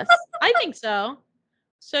 Yes, I think so.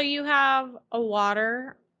 So you have a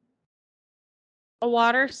water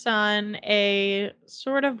sun, a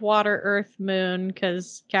sort of water earth moon,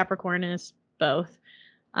 because Capricorn is both,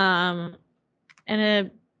 and a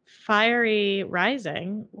fiery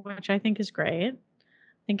rising, which I think is great.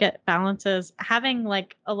 I think it balances. Having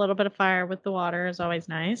like a little bit of fire with the water is always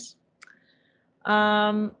nice.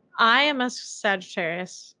 I am a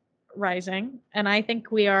Sagittarius rising, and I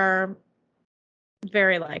think we are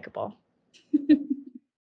very likable.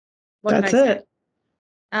 What can I That's say? it.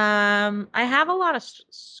 I have a lot of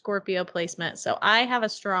Scorpio placement, so I have a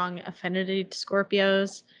strong affinity to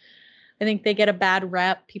Scorpios. I think they get a bad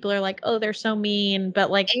rep. People are like, "Oh, they're so mean,"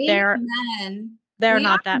 but like Amen. they're We are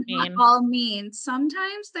not that not mean. all mean.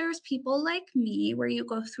 Sometimes there's people like me where you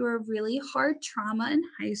go through a really hard trauma in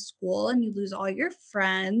high school and you lose all your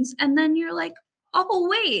friends, and then you're like, oh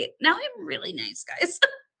wait, now I'm really nice, guys.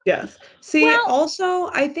 Yes. See, Well, also,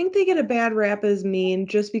 I think they get a bad rap as mean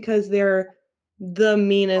just because they're the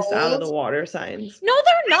meanest out of the Bold. water signs. no,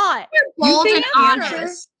 they're not. You're You bold and think Cancer?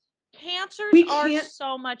 honest. Cancers We are can't.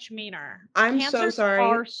 so much meaner. I'm so Cancers sorry.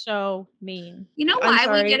 are so mean. You know I'm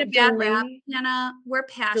why we get sorry. a bad rap, Delaney Hannah? We're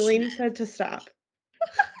passionate. said to stop.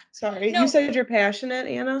 Sorry. You No, said you're passionate,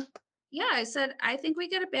 Anna? Yeah, I said I think we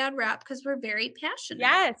get a bad rap because we're very passionate.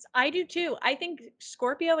 yes, I do too. I think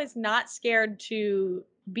Scorpio is not scared to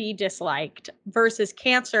be disliked versus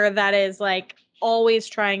Cancer that is like always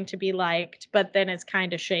trying to be liked, but then it's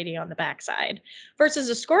kind of shady on the backside. Versus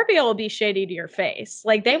a Scorpio will be shady to your face.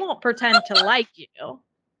 Like they won't pretend to like you.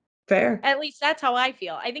 Fair. At least that's how I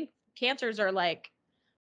feel. I think Cancers are like,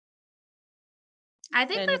 I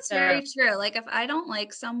think and that's very true. Like if I don't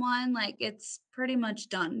like someone, like it's pretty much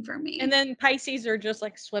done for me. and then Pisces are just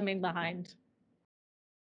like swimming behind.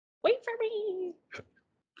 Wait for me.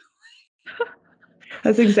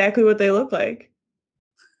 That's exactly what they look like.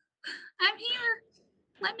 I'm here.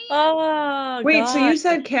 Let me in. Oh, Wait, so you God.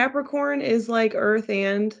 said Capricorn is like Earth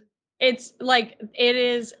and It's like it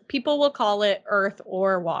is. People will call it earth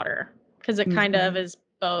or water because it kind of is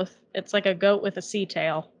both. It's like a goat with a sea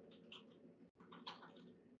tail.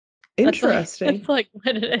 Interesting. That's like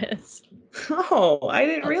what it is. Oh, I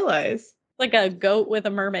didn't realize. Like a goat with a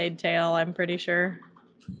mermaid tail. I'm pretty sure.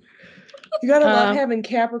 You gotta love having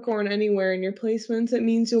Capricorn anywhere in your placements. It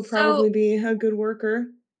means you'll probably be a good worker.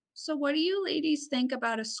 So what do you ladies think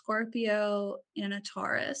about a Scorpio and a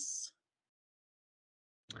Taurus?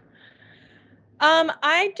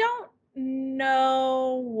 I don't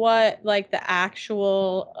know what like the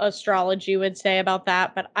actual astrology would say about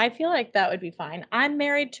that, but I feel like that would be fine. I'm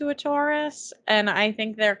married to a Taurus, and I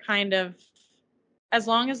think they're kind of, as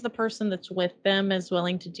long as the person that's with them is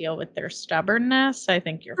willing to deal with their stubbornness, I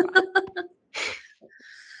think you're fine.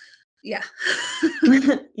 Yeah.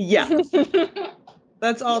 Yeah.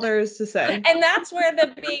 That's all there is to say. And that's where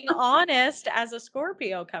the being honest as a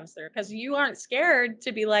Scorpio comes through, because you aren't scared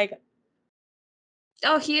to be like,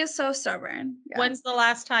 Oh, he is so stubborn. Yeah. when's the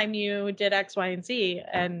last time you did X, Y, and Z?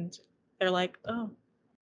 And they're like, oh,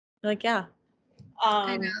 you're like, yeah.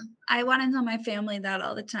 I know. I want to tell my family that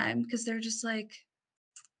all the time because they're just like,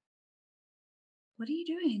 what are you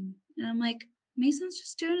doing? And I'm like, Mason's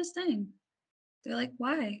just doing his thing. They're like,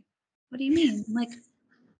 why? What do you mean? I'm like,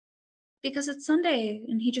 because it's Sunday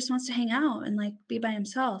and he just wants to hang out and like be by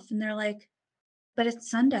himself. And they're like, but it's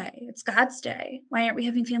Sunday. It's God's day. Why aren't we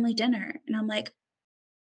having family dinner? And I'm like,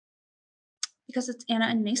 because it's Anna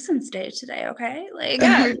and Mason's day today, okay? Like,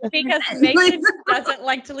 Yeah, because Mason doesn't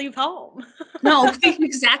like to leave home. No,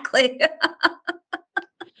 exactly.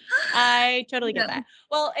 I totally get Yeah. that.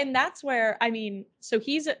 Well, and that's where, I mean, so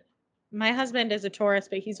my husband is a Taurus,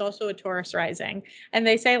 but he's also a Taurus rising. And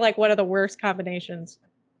they say like one of the worst combinations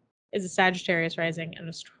is a Sagittarius rising and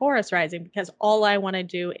a Taurus rising, because all I want to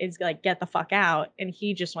do is like get the fuck out, and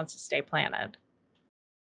he just wants to stay planted.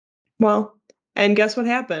 Well, and guess what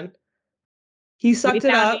happened? He sucked We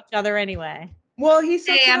it found up. each other anyway. Well, he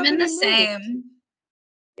sucked Hey, it I'm up in and the he moved. same.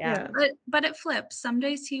 Yeah. But it flips. Some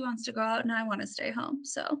days he wants to go out and I want to stay home.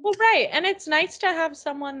 So Well, right. And it's nice to have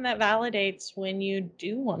someone that validates when you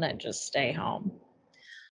do want to just stay home.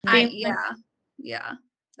 yeah.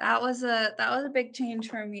 That was a big change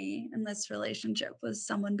for me in this relationship, was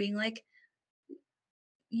someone being like,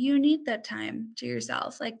 you need that time to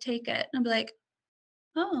yourself. Like take it. And I'd be like,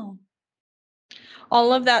 oh.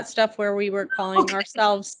 All of that stuff where we were calling Okay.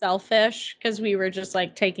 ourselves selfish because we were just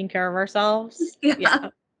like taking care of ourselves. Yeah.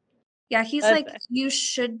 Yeah, he's That's like, it. you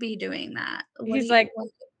should be doing that. He's like,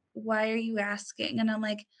 Why are you asking? And I'm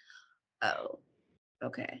like, oh,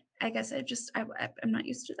 okay. I guess I'm not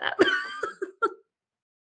used to that.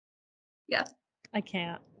 Yeah. I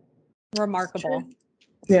can't. Remarkable.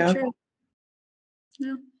 Yeah. True.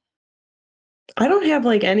 Yeah. I don't have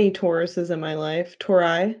like any Tauruses in my life.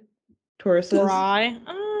 Tauruses.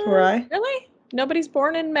 Tauri. Really? Nobody's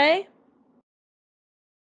born in May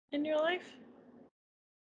in your life?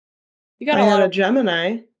 You got I a had lot a of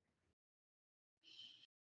Gemini.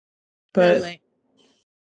 But really.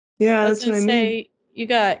 yeah, I was that's what gonna I mean. say you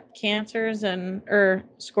got Cancers or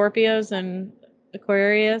Scorpios and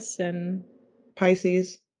Aquarius and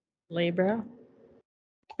Pisces Libra.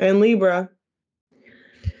 and Libra.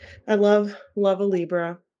 I love a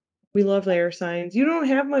Libra. We love air signs. You don't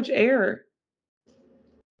have much air.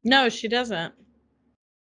 No, she doesn't.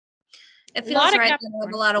 It A lot feels of right that I have a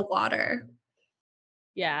Capricorn. lot of water.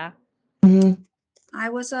 Yeah. Mhm.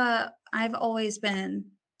 I've always been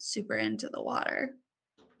super into the water.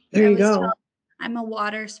 There I you always go. tell I'm a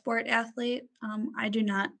water sport athlete. I do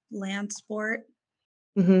not land sport.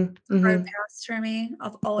 Mhm. Hard Mhm. pass for me.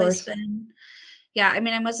 I've Of always course. been. Yeah, I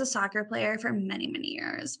mean, I was a soccer player for many, many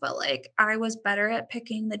years, but like I was better at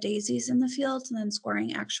picking the daisies in the field than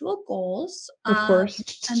scoring actual goals. Of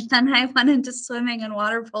course. And then I went into swimming and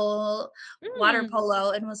water polo,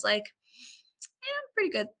 and was like, yeah, I'm pretty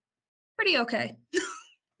good, pretty okay.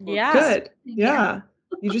 Yeah. Good. Yeah. Yeah.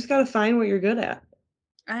 You just got to find what you're good at.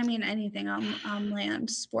 I mean, anything on land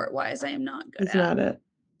sport wise, I am not good It's at. not it.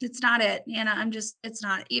 It's not it, Anna. It's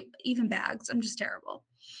not even bags. I'm just terrible.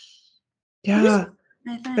 Yeah.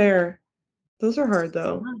 I think. Fair. Those are hard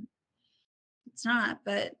though. It's not,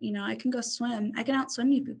 but I can go swim. I can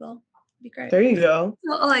outswim you people. It'd be great. There you go.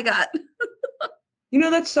 That's all I got.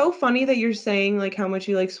 That's so funny that you're saying like how much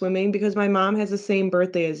you like swimming because my mom has the same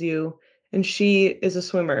birthday as you and she is a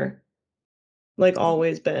swimmer. Like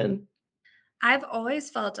always been. I've always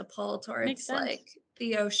felt a pull Makes towards sense. like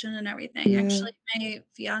the ocean and everything. Yeah. Actually, my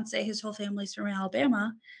fiance, his whole family's from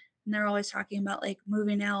Alabama, and they're always talking about like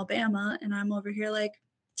moving to Alabama, and I'm over here like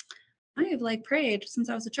I have like prayed since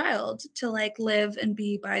I was a child to like live and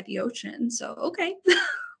be by the ocean. So okay.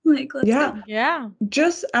 Like let's Yeah. go. Yeah.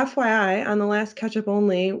 Just FYI, on the last catch up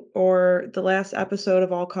only or the last episode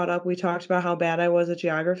of All Caught Up, we talked about how bad I was at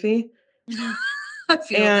geography. Mhm. I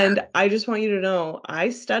feel And that. I just want you to know I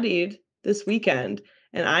studied this weekend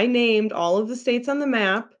and I named all of the states on the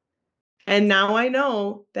map. And now I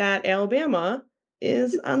know that Alabama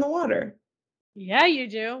is on the water. Yeah, you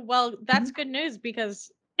do. Well, that's good news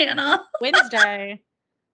because Anna. Wednesday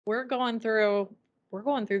we're going through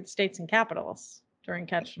the states and capitals during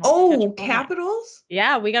catch. Oh, Only. capitals?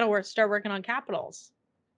 Yeah, we got to start working on capitals.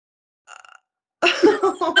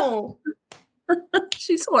 Oh,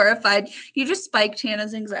 She's horrified. You just spiked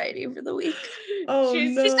Hannah's anxiety for the week. oh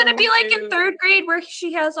She's no. She's gonna be like in third grade where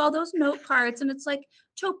she has all those note cards and it's like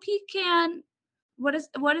Topeka. What is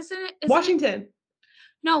it? Isn't it? Washington.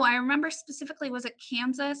 No, I remember specifically, was it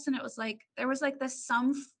Kansas? And it was like there was like this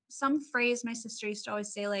some phrase my sister used to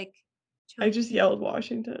always say, like I just yelled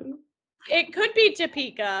Washington. It could be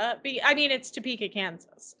Topeka. I mean, it's Topeka,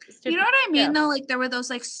 Kansas. You know what I mean, yeah. though? Like there were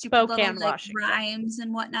those like stupid Spokane, little like Washington. rhymes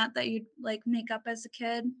and whatnot that you'd like make up as a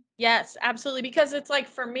kid. Yes, absolutely. Because it's like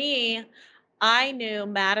for me, I knew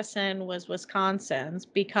Madison was Wisconsin's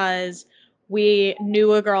because we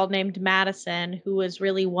knew a girl named Madison who was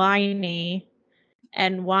really whiny,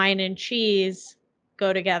 and wine and cheese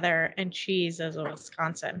go together, and cheese is a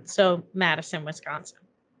Wisconsin. So Madison, Wisconsin.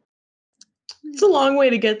 It's a long way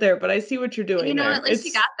to get there, but I see what you're doing there. At least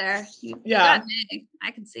you got there. You Yeah. got an A.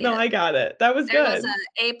 I can see No, it. I got it. That was There good. was an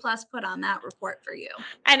A+ put on that report for you.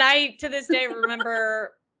 And I, to this day,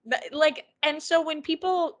 remember like, and so when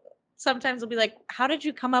people sometimes will be like, how did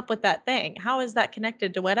you come up with that thing? How is that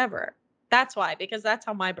connected to whatever? That's why, because that's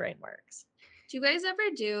how my brain works. Do you guys ever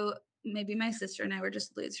do, maybe my sister and I were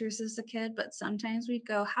just losers as a kid, but sometimes we'd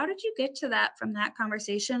go, how did you get to that from that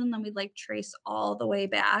conversation? And then we'd like trace all the way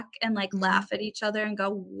back and like laugh at each other and go,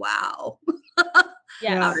 wow.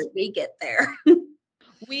 Yes. How did we get there?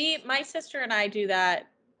 My sister and I do that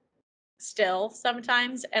still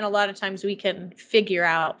sometimes, and a lot of times we can figure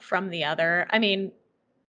out from the other. I mean,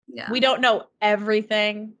 Yeah. we don't know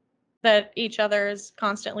everything that each other is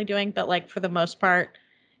constantly doing, but like for the most part,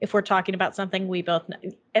 if we're talking about something we both know,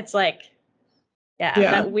 it's like, yeah,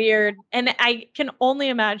 that weird. And I can only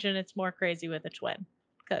imagine it's more crazy with a twin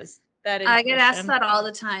because that I get asked intuition. that all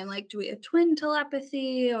the time. Like, do we have twin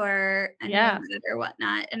telepathy or any of it or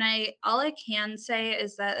whatnot? And all I can say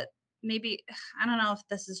is that maybe, I don't know if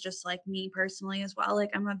this is just like me personally as well. Like,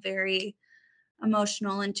 I'm a very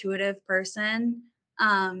emotional, intuitive person.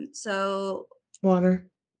 So Water.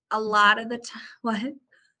 a lot of the time, what?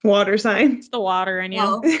 Water sign. It's the water in you.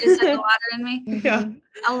 Oh, is it the water in me? Yeah.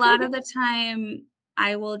 A lot of the time,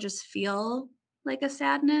 I will just feel like a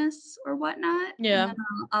sadness or whatnot. Yeah. And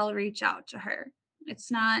then I'll reach out to her. It's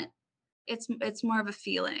not, it's more of a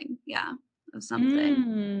feeling, yeah, of something.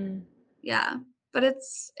 Mm. Yeah. But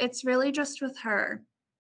it's really just with her.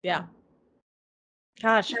 Yeah.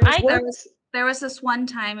 Gosh, there was this one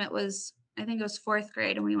time, I think it was 4th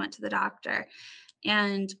grade, and we went to the doctor.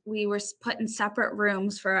 And we were put in separate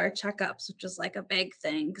rooms for our checkups, which was like a big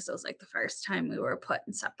thing because it was like the first time we were put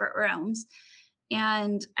in separate rooms.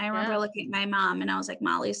 And I remember looking at my mom and I was like,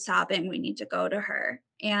 Molly's sobbing. We need to go to her.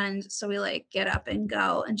 And so we like get up and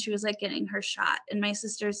go, and she was like getting her shot, and my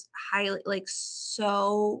sister's highly like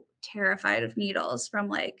so terrified of needles from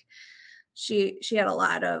like she had a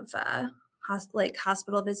lot of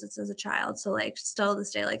hospital visits as a child, so like still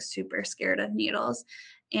this day like super scared of needles.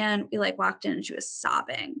 And we like walked in and she was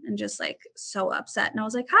sobbing and just like so upset, and I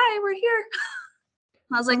was like, hi, we're here.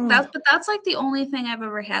 I was like, that's like the only thing I've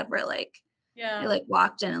ever had where like I like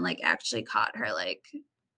walked in and like actually caught her like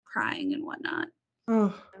crying and whatnot.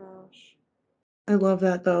 Oh, Gosh. I love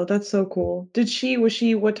that though. That's so cool.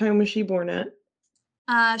 What time was she born at?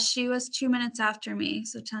 She was 2 minutes after me,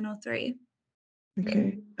 so 10:03.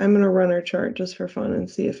 Okay. I'm gonna run her chart just for fun and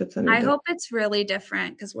see if it's any I different. hope it's really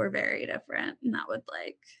different because we're very different, and that would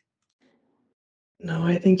like No,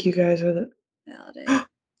 I think you guys are the validate.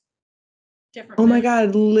 Different. Oh my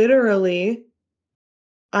God, literally.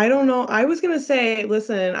 I don't know. I was gonna say,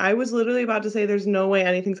 listen, I was literally about to say there's no way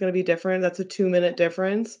anything's gonna be different. That's a 2-minute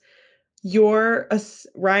difference. Your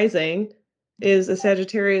rising is a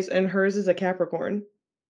Sagittarius and hers is a Capricorn,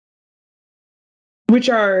 which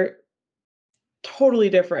are totally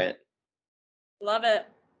different, Love it.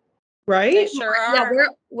 right? They sure Yeah, are.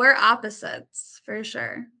 we're opposites for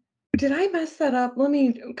sure. Did I mess that up?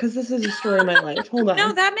 Because this is a story of my life. Hold on.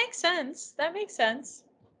 No, that makes sense. That makes sense.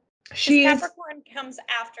 Because She's Capricorn comes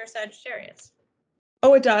after Sagittarius.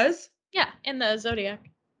 Oh, it does? Yeah, in the zodiac.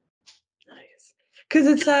 Nice. Because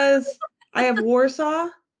it says I have Warsaw,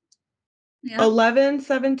 Yeah.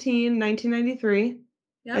 11/17/1993,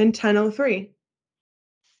 Yep. and 10:03.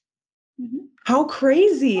 Mhm. How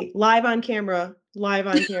crazy! Live on camera. Live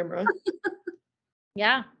on camera.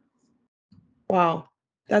 Yeah. Wow.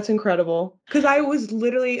 That's incredible. Because I was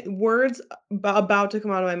literally words about to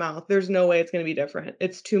come out of my mouth. There's no way it's going to be different.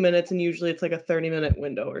 It's 2 minutes, and usually it's like a 30-minute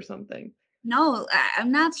window or something. No, I'm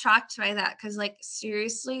not shocked by that because, like,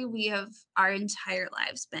 seriously, we have our entire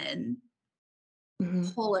lives been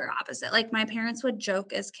polar opposite. Like, my parents would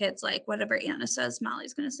joke as kids, like, whatever Anna says,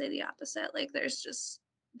 Molly's going to say the opposite. Like,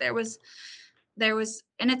 there was,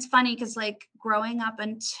 and it's funny because, like, growing up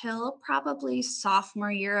until probably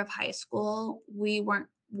sophomore year of high school, we weren't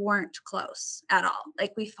close at all.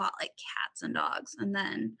 Like, we fought like cats and dogs. And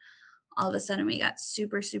then all of a sudden we got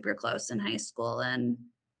super, super close in high school. And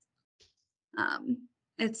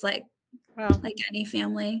it's like any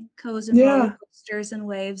family goes in roller coasters and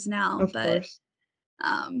waves now. Of course.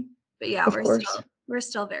 But yeah, Of course. we're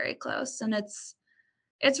still very close, and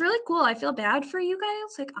it's really cool. I feel bad for you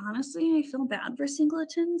guys. Like, honestly, I feel bad for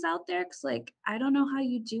singletons out there because, like, I don't know how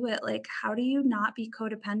you do it. Like, how do you not be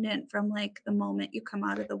codependent from like the moment you come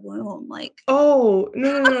out of the womb? Like, oh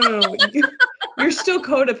no. You're still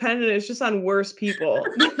codependent. It's just on worse people.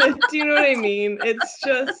 Do you know what I mean? It's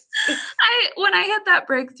just when I had that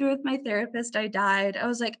breakthrough with my therapist, I died. I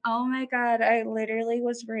was like, oh my God, I literally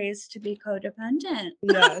was raised to be codependent.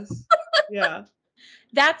 Yes. Yeah.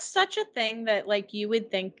 That's such a thing that like you would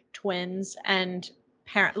think twins and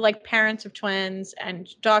parents of twins and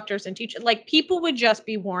doctors and teachers, like people would just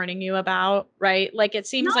be warning you about, right? Like it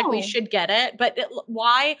seems like we No. should get it, but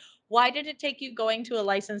why did it take you going to a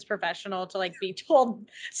licensed professional to like be told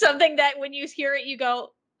something that when you hear it you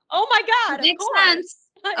go, oh my God, Makes sense.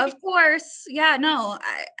 Of course. Yeah, no,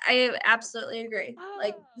 I absolutely agree.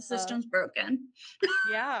 Like the system's broken.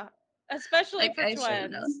 Yeah. Especially Like for I should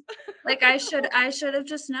have known. twins. Like I should have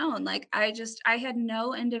just known. Like I had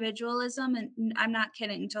no individualism, and I'm not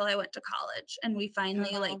kidding, until I went to college and we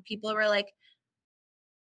finally like people were like,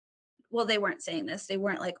 well, they weren't saying this. They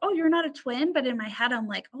weren't like, oh, you're not a twin, but in my head I'm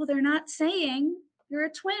like, oh, they're not saying you're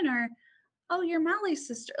a twin, or oh, you're Molly's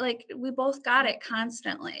sister. Like we both got it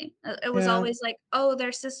constantly. It was always like, oh,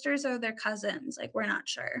 they're sisters or they're cousins. Like we're not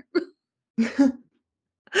sure.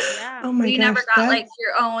 Yeah. Oh my We gosh. never got like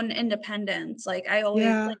your own independence. Like I always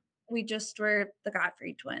Yeah. like we just were the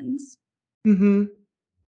Gottfried twins.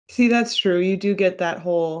 See, that's true. You do get that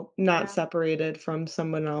whole not Yeah. separated from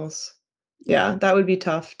someone else. Yeah, that would be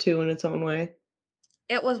tough too in its own way.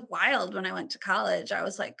 It was wild when I went to college. I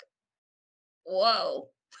was like, whoa,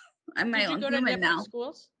 I'm my Did you own go to human different now.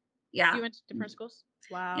 schools? Yeah. You went to different schools?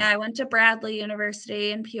 Wow. Yeah, I went to Bradley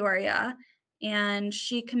University in Peoria, and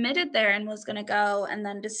she committed there and was going to go, and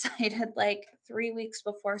then decided like 3 weeks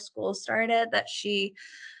before school started that she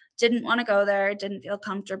didn't want to go there, didn't feel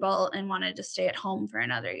comfortable, and wanted to stay at home for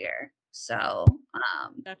another year. So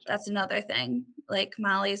Gotcha. that's another thing. Like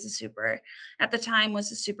Molly is at the time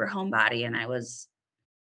was a super homebody, and I was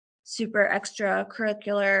super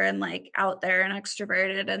extracurricular and like out there and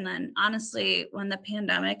extroverted. And then honestly, when the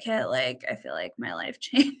pandemic hit, like I feel like my life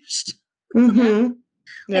changed.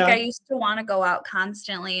 Like I Yeah. used to want to go out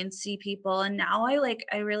constantly and see people, and now I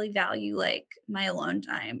really value like my alone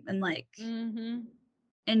time and like Mm-hmm.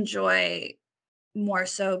 enjoy more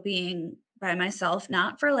so being by myself,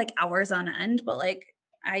 not for like hours on end, but like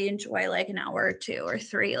I enjoy like an hour or 2 or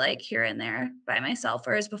 3 like here and there by myself.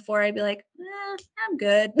 Whereas before I'd be like, I'm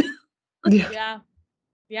good. Yeah. Yeah.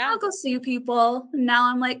 Yeah. I'll go see people. And now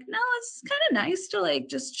I'm like, no, it's kind of nice to like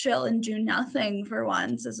just chill and do nothing for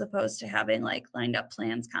once as opposed to having like lined up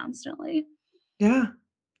plans constantly. Yeah.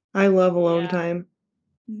 I love alone Yeah. time.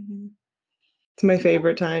 Mm-hmm. It's my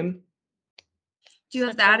favorite time. Do you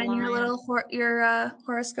have Such a that in your lion. little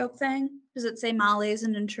horoscope thing? Does it say Molly's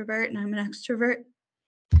an introvert and I'm an extrovert?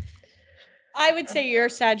 I would say your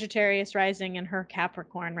Sagittarius rising and her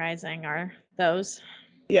Capricorn rising are those.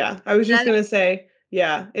 Yeah. I was just That gonna say,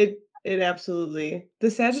 yeah, it absolutely. The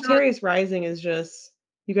so Sagittarius rising is just,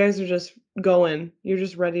 you guys are just going. You're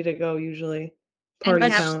just ready to go usually. and Party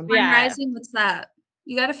That's town. Capricorn yeah. rising, what's that?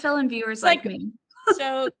 You got to fill in viewers It's like like me.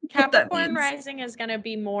 so What that Capricorn means. rising is going to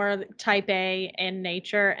be more type A in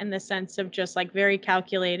nature in the sense of just like very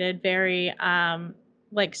calculated, very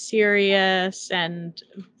like serious and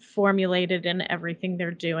formulated in everything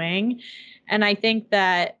they're doing. And I think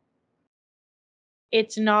that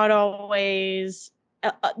it's not always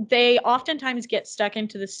they oftentimes get stuck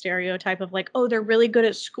into the stereotype of like, oh, they're really good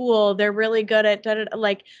at school, they're really good at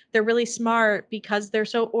like they're really smart because they're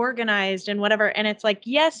so organized and whatever. And it's like,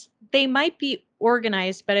 yes, they might be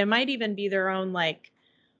organized, but it might even be their own like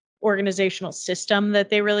organizational system that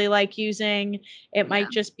they really like using. It Yeah. might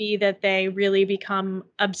just be that they really become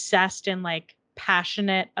obsessed and like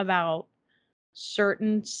passionate about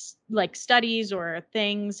certain like studies or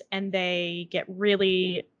things, and they get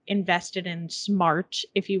really invested and smart,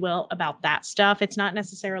 if you will, about that stuff. It's not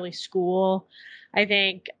necessarily school. I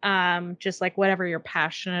think just like whatever you're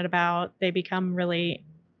passionate about, they become really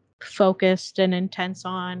focused and intense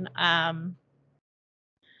on. I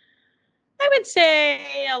would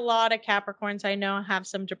say a lot of Capricorns I know have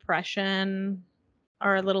some depression,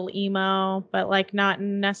 are a little emo, but like not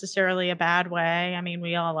necessarily a bad way. I mean,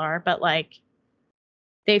 we all are, but like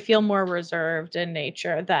they feel more reserved in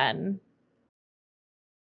nature than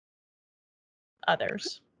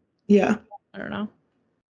others. Yeah. I don't know.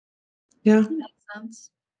 Yeah. That makes sense.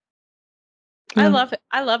 I Yeah. love it.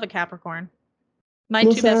 I love a Capricorn. My two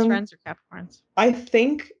best Listen, friends are Capricorns. I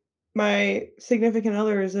think my significant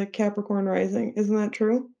other is a Capricorn rising. Isn't that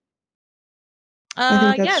true?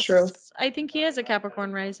 I think that's true. Yes, I think he is a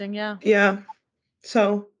Capricorn rising. Yeah. Yeah.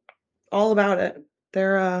 So all about it.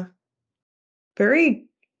 They're very,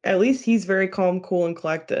 at least he's very calm, cool, and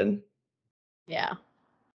collected. Yeah.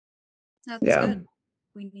 That's Yeah. good.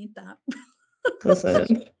 We need that.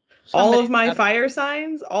 Listen, all of Somebody's my got to fire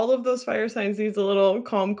signs, all of those fire signs needs a little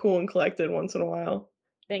calm, cool, and collected once in a while.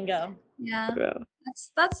 bingo. Yeah. Yeah.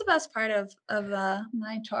 That's the best part of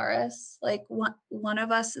my Taurus. Like one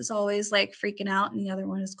of us is always like freaking out and the other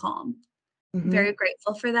one is calm. Hmm. Very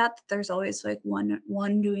grateful for that. That there's always like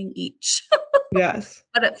one doing each. Yes.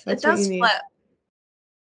 But it That's what you does need. flip.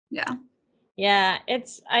 Yeah. Yeah,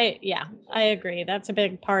 I agree. That's a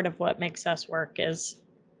big part of what makes us work is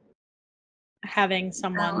having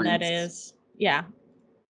someone that Balance. is, yeah.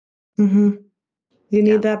 Hmm. You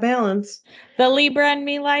Yeah. need that balance. The Libra in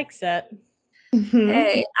me likes it. Hmm.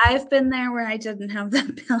 Hey, I've been there where I didn't have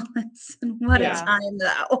that balance, and what a Yeah. time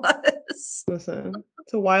that was. Listen,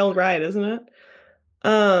 it's a wild ride, isn't it?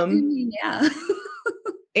 I mean, yeah.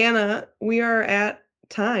 Anna, we are at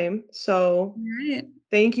time, so Right.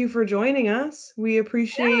 thank you for joining us. We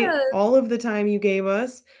appreciate Yeah. all of the time you gave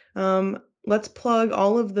us. Let's plug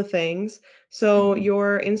all of the things. So Mhm.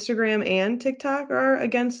 your Instagram and TikTok are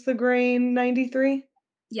Against the Grain 93?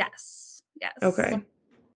 Yes. Yes. Okay.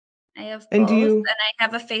 I have And do both, you and I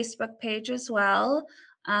have a Facebook page as well.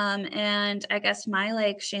 And I guess my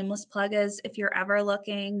like shameless plug is if you're ever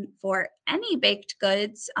looking for any baked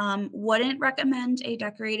goods, wouldn't recommend a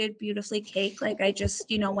decorated beautifully cake like I just,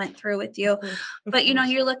 went through with you. Of course, of But course.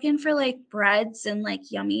 you're looking for like breads and like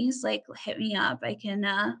yummies, like hit me up. I can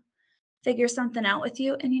figure something out with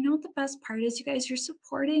you. And you know what the best part is, you guys, you're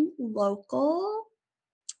supporting local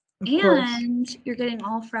Of course. and you're getting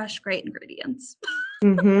all fresh, great ingredients.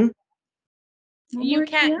 Mm-hmm. What You more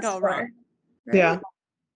can you can't ask go for? wrong. Right? Yeah.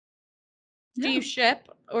 Do Yeah. you ship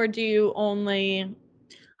or do you only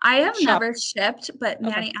I have shop? never shipped, but Okay.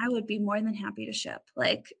 Maddie, I would be more than happy to ship.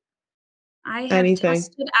 Like, I have Anything.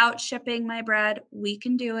 tested out shipping my bread. We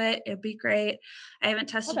can do it. It'd be great. I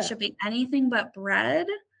haven't Love tested it. shipping anything but bread.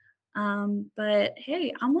 But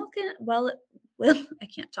hey, I'm looking well I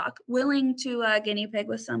can't talk. Willing to guinea pig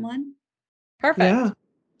with someone. Yeah. Perfect.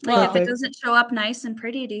 Like if it Perfect. doesn't show up nice and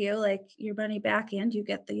pretty to you, like your money back and you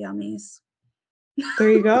get the yummies.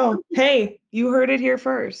 There you go. Hey, you heard it here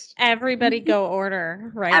first. Everybody go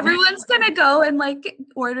order right now. Everyone's gonna go and like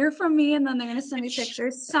order from me, and then they're gonna send me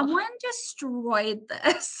pictures. Someone destroyed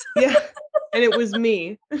this. Yeah. And it was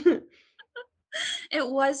me. It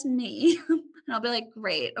was me. And I'll be like,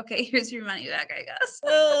 great. Okay, here's your money back, I guess.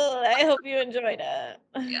 Oh, I hope you enjoyed it.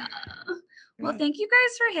 Yeah. Well, thank you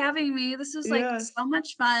guys for having me. This was like Yes. so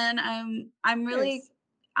much fun. I'm really Yes.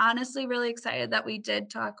 honestly really excited that we did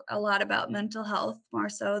talk a lot about mental health, more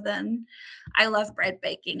so than I love bread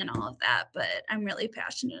baking and all of that, but I'm really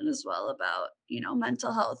passionate as well about,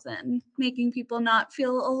 mental health and making people not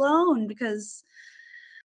feel alone, because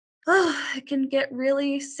it can get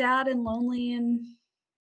really sad and lonely and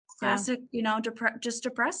classic, just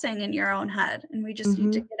depressing in your own head, and we just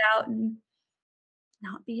need to Mm-hmm. get out and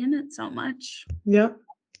not be in it so much. Yep.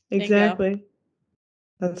 Bingo. Exactly.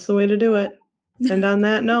 That's the way to do it. And on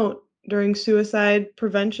that note, during Suicide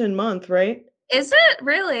Prevention Month, right? Is it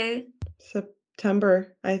really?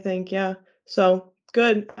 September, I think. Yeah. So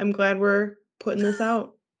good. I'm glad we're putting this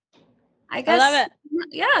out. I I love guess, it.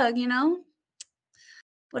 yeah,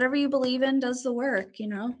 whatever you believe in does the work,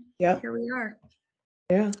 Yeah. Here we are.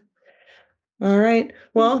 Yeah. All right.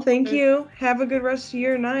 Well, thank you. Have a good rest of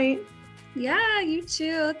your night. Yeah, you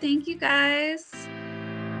too. Thank you guys.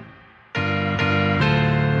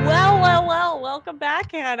 Well, welcome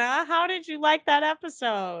back, Hannah. How did you like that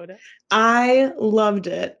episode? I loved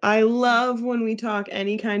it. I love when we talk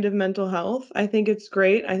any kind of mental health. I think it's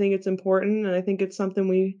great. I think it's important. And I think it's something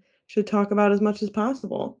we should talk about as much as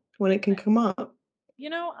possible when it can come up.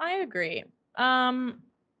 I agree.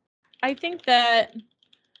 I think that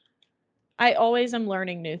I always am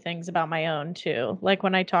learning new things about my own too. Like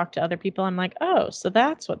when I talk to other people, I'm like, oh, so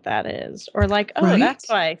that's what that is. Or like, oh, that's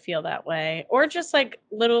Right? why I feel that way. Or just like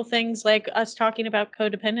little things like us talking about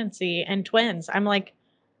codependency and twins. I'm like,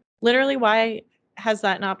 literally, why has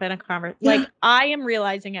that not been a conversation? Yeah. Like, I am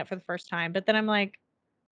realizing it for the first time, but then I'm like,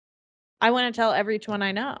 I want to tell everyone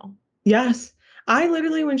I know. Yes. I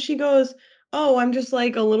literally, when she goes, oh, I'm just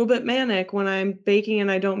like a little bit manic when I'm baking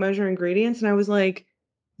and I don't measure ingredients. And I was like,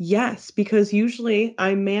 yes, because usually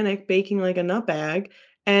I'm manic baking like a nut bag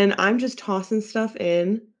and I'm just tossing stuff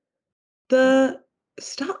in. The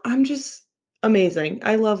stuff, I'm just amazing.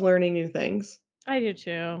 I love learning new things. I do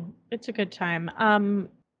too. It's a good time.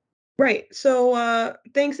 Right. So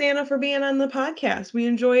thanks, Anna, for being on the podcast. We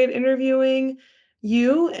enjoyed interviewing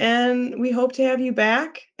you, and we hope to have you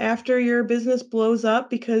back after your business blows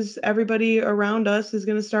up because everybody around us is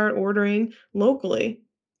going to start ordering locally.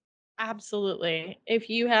 Absolutely. If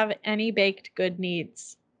you have any baked good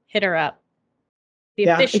needs, hit her up. The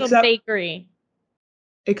Yeah, official bakery.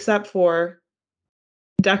 except for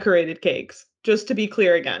decorated cakes. Just to be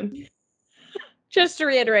clear again. Just to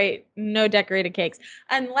reiterate, no decorated cakes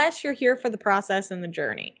unless you're here for the process and the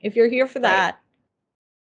journey. If you're here for that,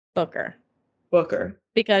 book her. Booker.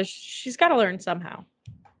 Because she's got to learn somehow.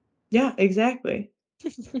 Yeah, exactly.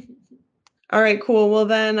 All right, cool. Well,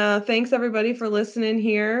 then, thanks everybody for listening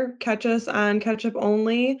here. Catch us on Catch Up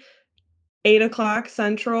Only, 8 o'clock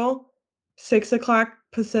Central, 6 o'clock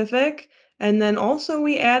Pacific. And then also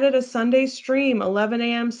we added a Sunday stream, 11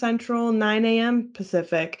 a.m. Central, 9 a.m.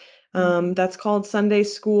 Pacific. That's called Sunday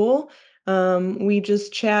School. We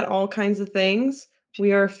just chat all kinds of things.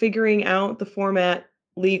 We are figuring out the format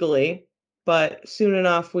legally, but soon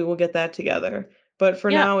enough we will get that together. But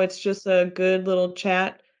for now, it's just a good little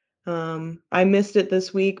chat. I missed it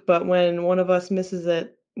this week, but when one of us misses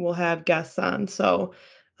it, we'll have guests on. So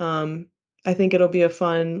I think it'll be a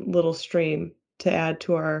fun little stream to add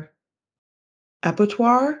to our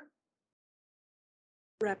Repertoire.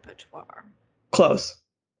 Close.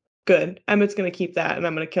 Good. Emmett's gonna keep that, and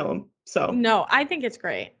I'm gonna kill him. So no, I think it's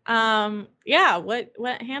great. Yeah, what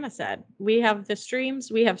Hannah said. We have the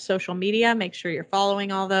streams, we have social media. Make sure you're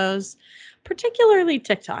following all those, particularly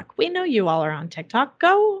TikTok. We know you all are on TikTok.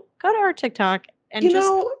 Go to our TikTok and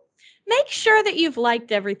just make sure that you've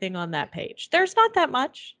liked everything on that page. There's not that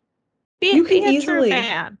much. Be a true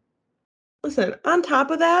fan. Listen, on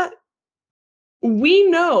top of that, we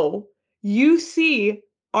know you see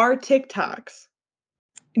our TikToks.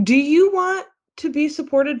 Do you want to be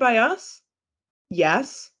supported by us?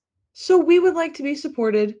 Yes. So we would like to be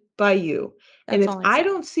supported by you. And if I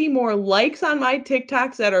don't see more likes on my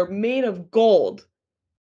TikToks that are made of gold,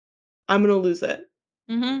 I'm going to lose it.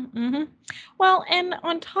 Well, and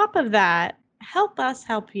on top of that, help us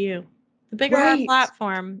help you. The bigger our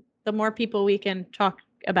platform, the more people we can talk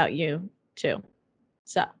about you to.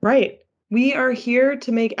 So. Right. We are here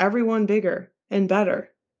to make everyone bigger and better.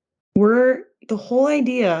 The whole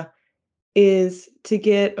idea is to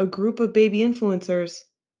get a group of baby influencers.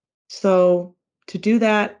 So to do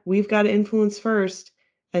that, we've got to influence first.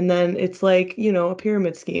 And then it's like, a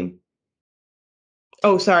pyramid scheme.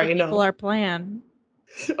 Oh, The sorry, people no. are planned.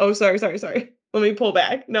 Oh, sorry. Let me pull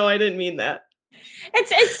back. No, I didn't mean that.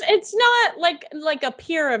 It's not like a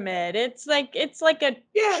pyramid. It's like a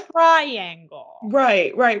triangle.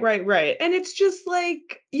 Right. And it's just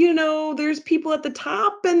like, there's people at the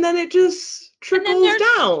top and then it just And then trickles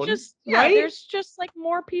down, right? there's just like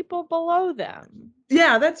more people below them.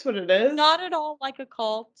 Yeah, that's what it is. Not at all like a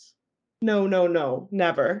cult. No,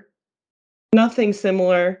 never. Nothing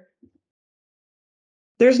similar.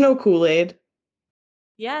 There's no Kool-Aid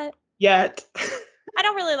Yet. yet. I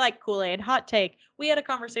don't really like Kool-Aid. Hot take. We had a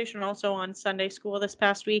conversation also on Sunday school this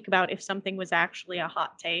past week about if something was actually a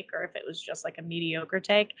hot take or if it was just like a mediocre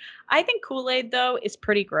take. I think Kool-Aid, though, is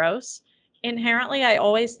pretty gross. Inherently, I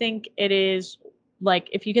always think it is like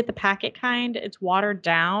if you get the packet kind, it's watered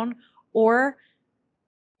down, or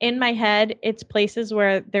in my head, it's places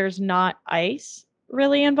where there's not ice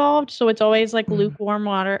really involved. So it's always like lukewarm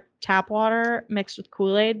water, tap water mixed with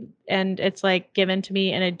Kool-Aid. And it's like given to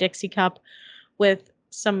me in a Dixie cup with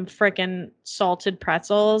some freaking salted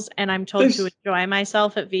pretzels, and I'm told to enjoy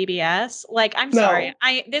myself at VBS. Like, I'm sorry.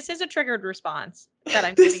 This is a triggered response that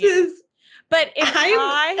I'm giving you. But if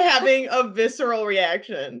I'm having a visceral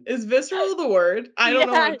reaction. Is visceral the word? I don't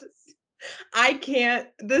know what I can't.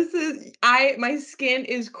 My skin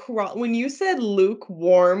is when you said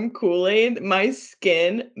lukewarm Kool-Aid, my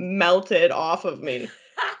skin melted off of me.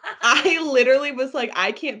 I literally was like,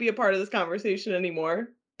 I can't be a part of this conversation anymore.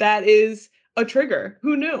 That is a trigger.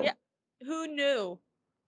 Who knew? Yeah. Who knew?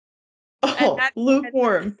 Oh,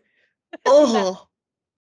 lukewarm. Oh.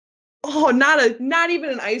 Oh, not even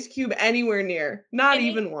an ice cube anywhere near. Not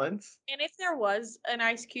even once. And if there was an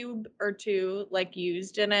ice cube or two like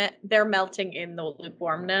used in it, they're melting in the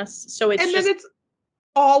lukewarmness. So it's then it's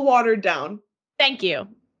all watered down. Thank you.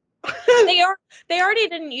 They already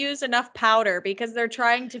didn't use enough powder because they're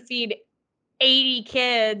trying to feed 80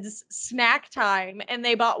 kids snack time, and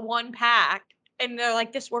they bought one pack, and they're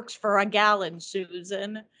like, this works for a gallon,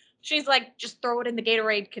 Susan. She's like, just throw it in the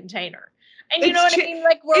Gatorade container. And you know what I mean?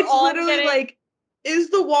 Like, we're all literally like,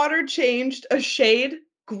 is the water changed a shade?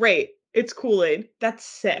 Great. It's Kool-Aid. That's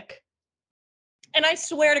sick. And I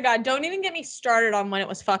swear to God, don't even get me started on when it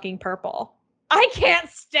was fucking purple. I can't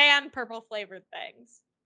stand purple flavored things.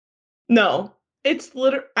 No, it's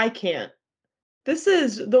literally, I can't. This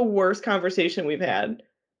is the worst conversation we've had.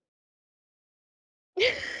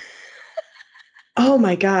 Oh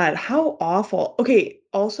my God, how awful. Okay,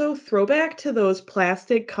 also throwback to those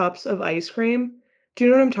plastic cups of ice cream. Do you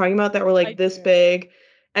know what I'm talking about? That were like this big,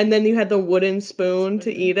 and then you had the wooden spoon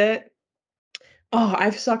to eat it. Oh,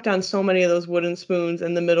 I've sucked on so many of those wooden spoons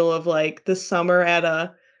in the middle of like the summer at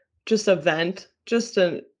a event, just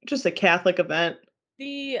a Catholic event.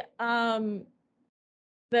 The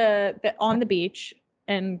on the beach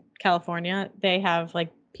in California, they have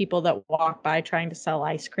like people that walk by trying to sell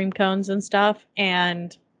ice cream cones and stuff.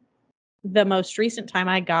 And the most recent time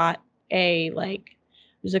I got it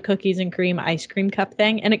was a cookies and cream ice cream cup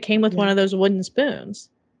thing, and it came with one of those wooden spoons.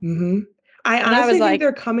 Mm-hmm. I honestly think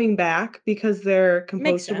they're coming back because they're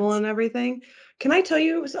compostable and everything. Can I tell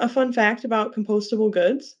you a fun fact about compostable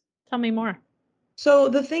goods? Tell me more. So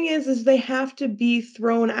the thing is they have to be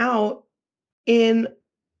thrown out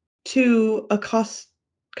into a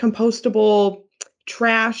compostable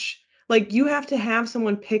trash. Like you have to have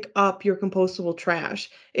someone pick up your compostable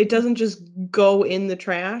trash. It doesn't just go in the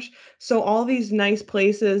trash. So all these nice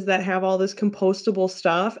places that have all this compostable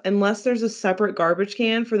stuff, unless there's a separate garbage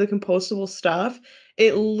can for the compostable stuff,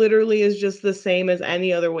 it literally is just the same as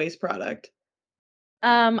any other waste product.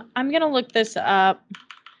 I'm going to look this up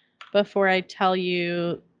before I tell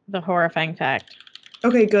you the horrifying fact.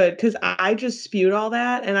 Okay, good. Because I just spewed all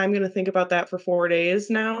that, and I'm going to think about that for 4 days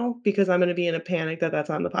now because I'm going to be in a panic that that's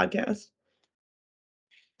on the podcast.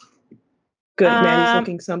 Good. Maddie's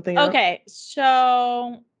looking something up. Okay,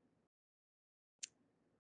 so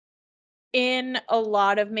in a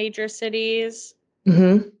lot of major cities,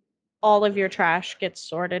 all of your trash gets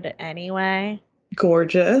sorted anyway.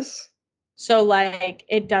 Gorgeous. So like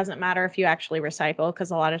it doesn't matter if you actually recycle because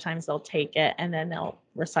a lot of times they'll take it and then they'll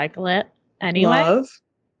recycle it anyway.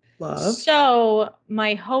 Love. So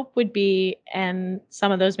my hope would be in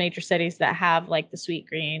some of those major cities that have like the Sweet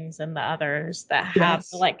Greens and the others that have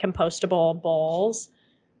like compostable bowls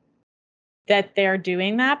that they're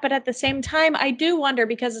doing that. But at the same time, I do wonder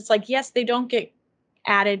because it's like, yes, they don't get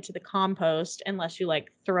added to the compost unless you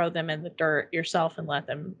like throw them in the dirt yourself and let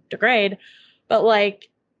them degrade. But like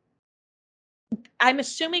I'm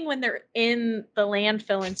assuming when they're in the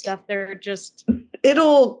landfill and stuff, they're just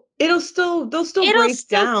they'll still break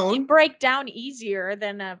down break down easier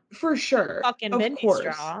than a for sure. fucking Of bendy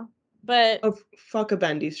course. straw. But Fuck a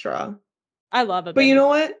bendy straw. I love a But bendy. you know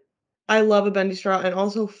what? I love a bendy straw, and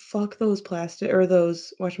also fuck those plastic or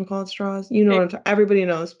those whatchamacallit straws. You know what I'm talking. Everybody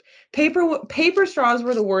knows. Paper straws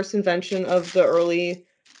were the worst invention of the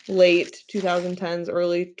late 2010s,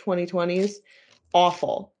 early 2020s.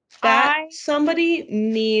 Awful. Somebody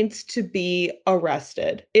needs to be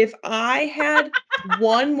arrested. If I had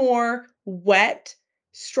one more wet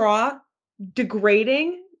straw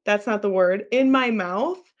degrading, that's not the word, in my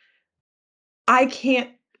mouth, I can't.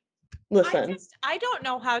 Listen. I don't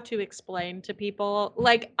know how to explain to people.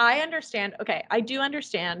 Like, I do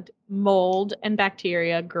understand mold and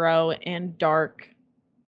bacteria grow in dark,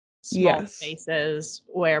 small spaces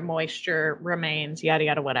where moisture remains, yada,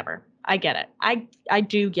 yada, whatever. I get it. I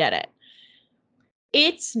do get it.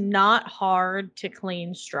 It's not hard to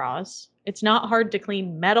clean straws. It's not hard to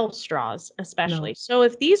clean metal straws, especially. No. So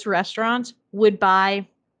if these restaurants would buy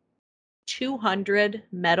 200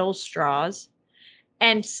 metal straws,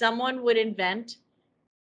 and someone would invent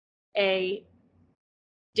a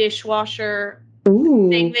dishwasher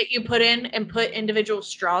thing that you put in and put individual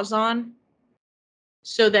straws on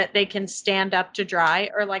so that they can stand up to dry,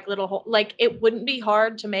 or like little like it wouldn't be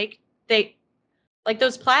hard to make. Like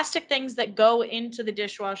those plastic things that go into the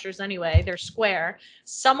dishwashers anyway, they're square.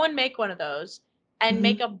 Someone make one of those and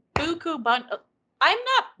make a buku bunch.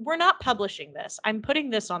 We're not publishing this. I'm putting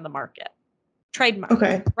this on the market. Trademark.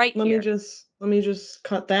 Okay. Right here. Let me just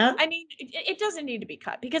cut that. I mean, it doesn't need to be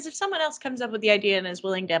cut, because if someone else comes up with the idea and is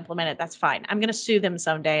willing to implement it, that's fine. I'm going to sue them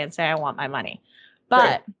someday and say I want my money.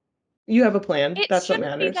 But you have a plan. That's what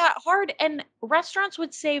matters. It shouldn't be that hard, and restaurants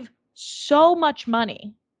would save so much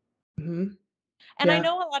money. And I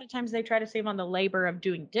know a lot of times they try to save on the labor of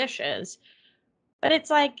doing dishes, but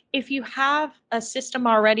it's like, if you have a system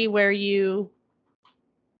already where you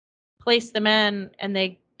place them in and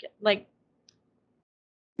they like,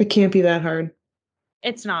 it can't be that hard.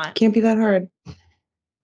 It's not. It can't be that hard.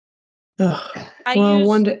 Ugh.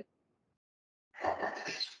 One day.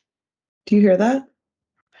 Do you hear that?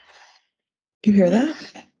 Do you hear that?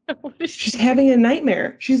 She's having a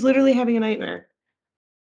nightmare. She's literally having a nightmare.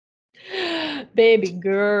 Baby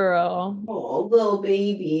girl. Oh, little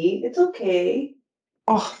baby. It's okay.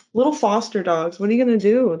 Oh, little foster dogs. What are you going to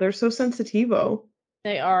do? They're so sensitivo.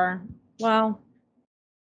 They are. Well.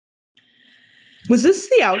 Was this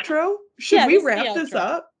the outro? Should we wrap this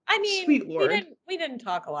up? I mean, sweet Lord. We didn't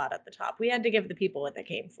talk a lot at the top. We had to give the people what they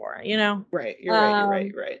came for, you know? Right. You're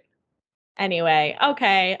right. Anyway,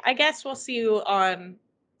 okay. I guess we'll see you on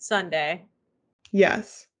Sunday.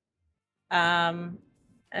 Yes. And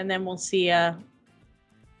then we'll see you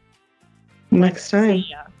next time.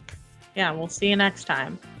 Yeah, we'll see you next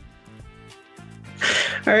time.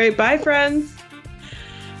 All right. Bye, friends.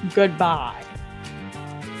 Goodbye.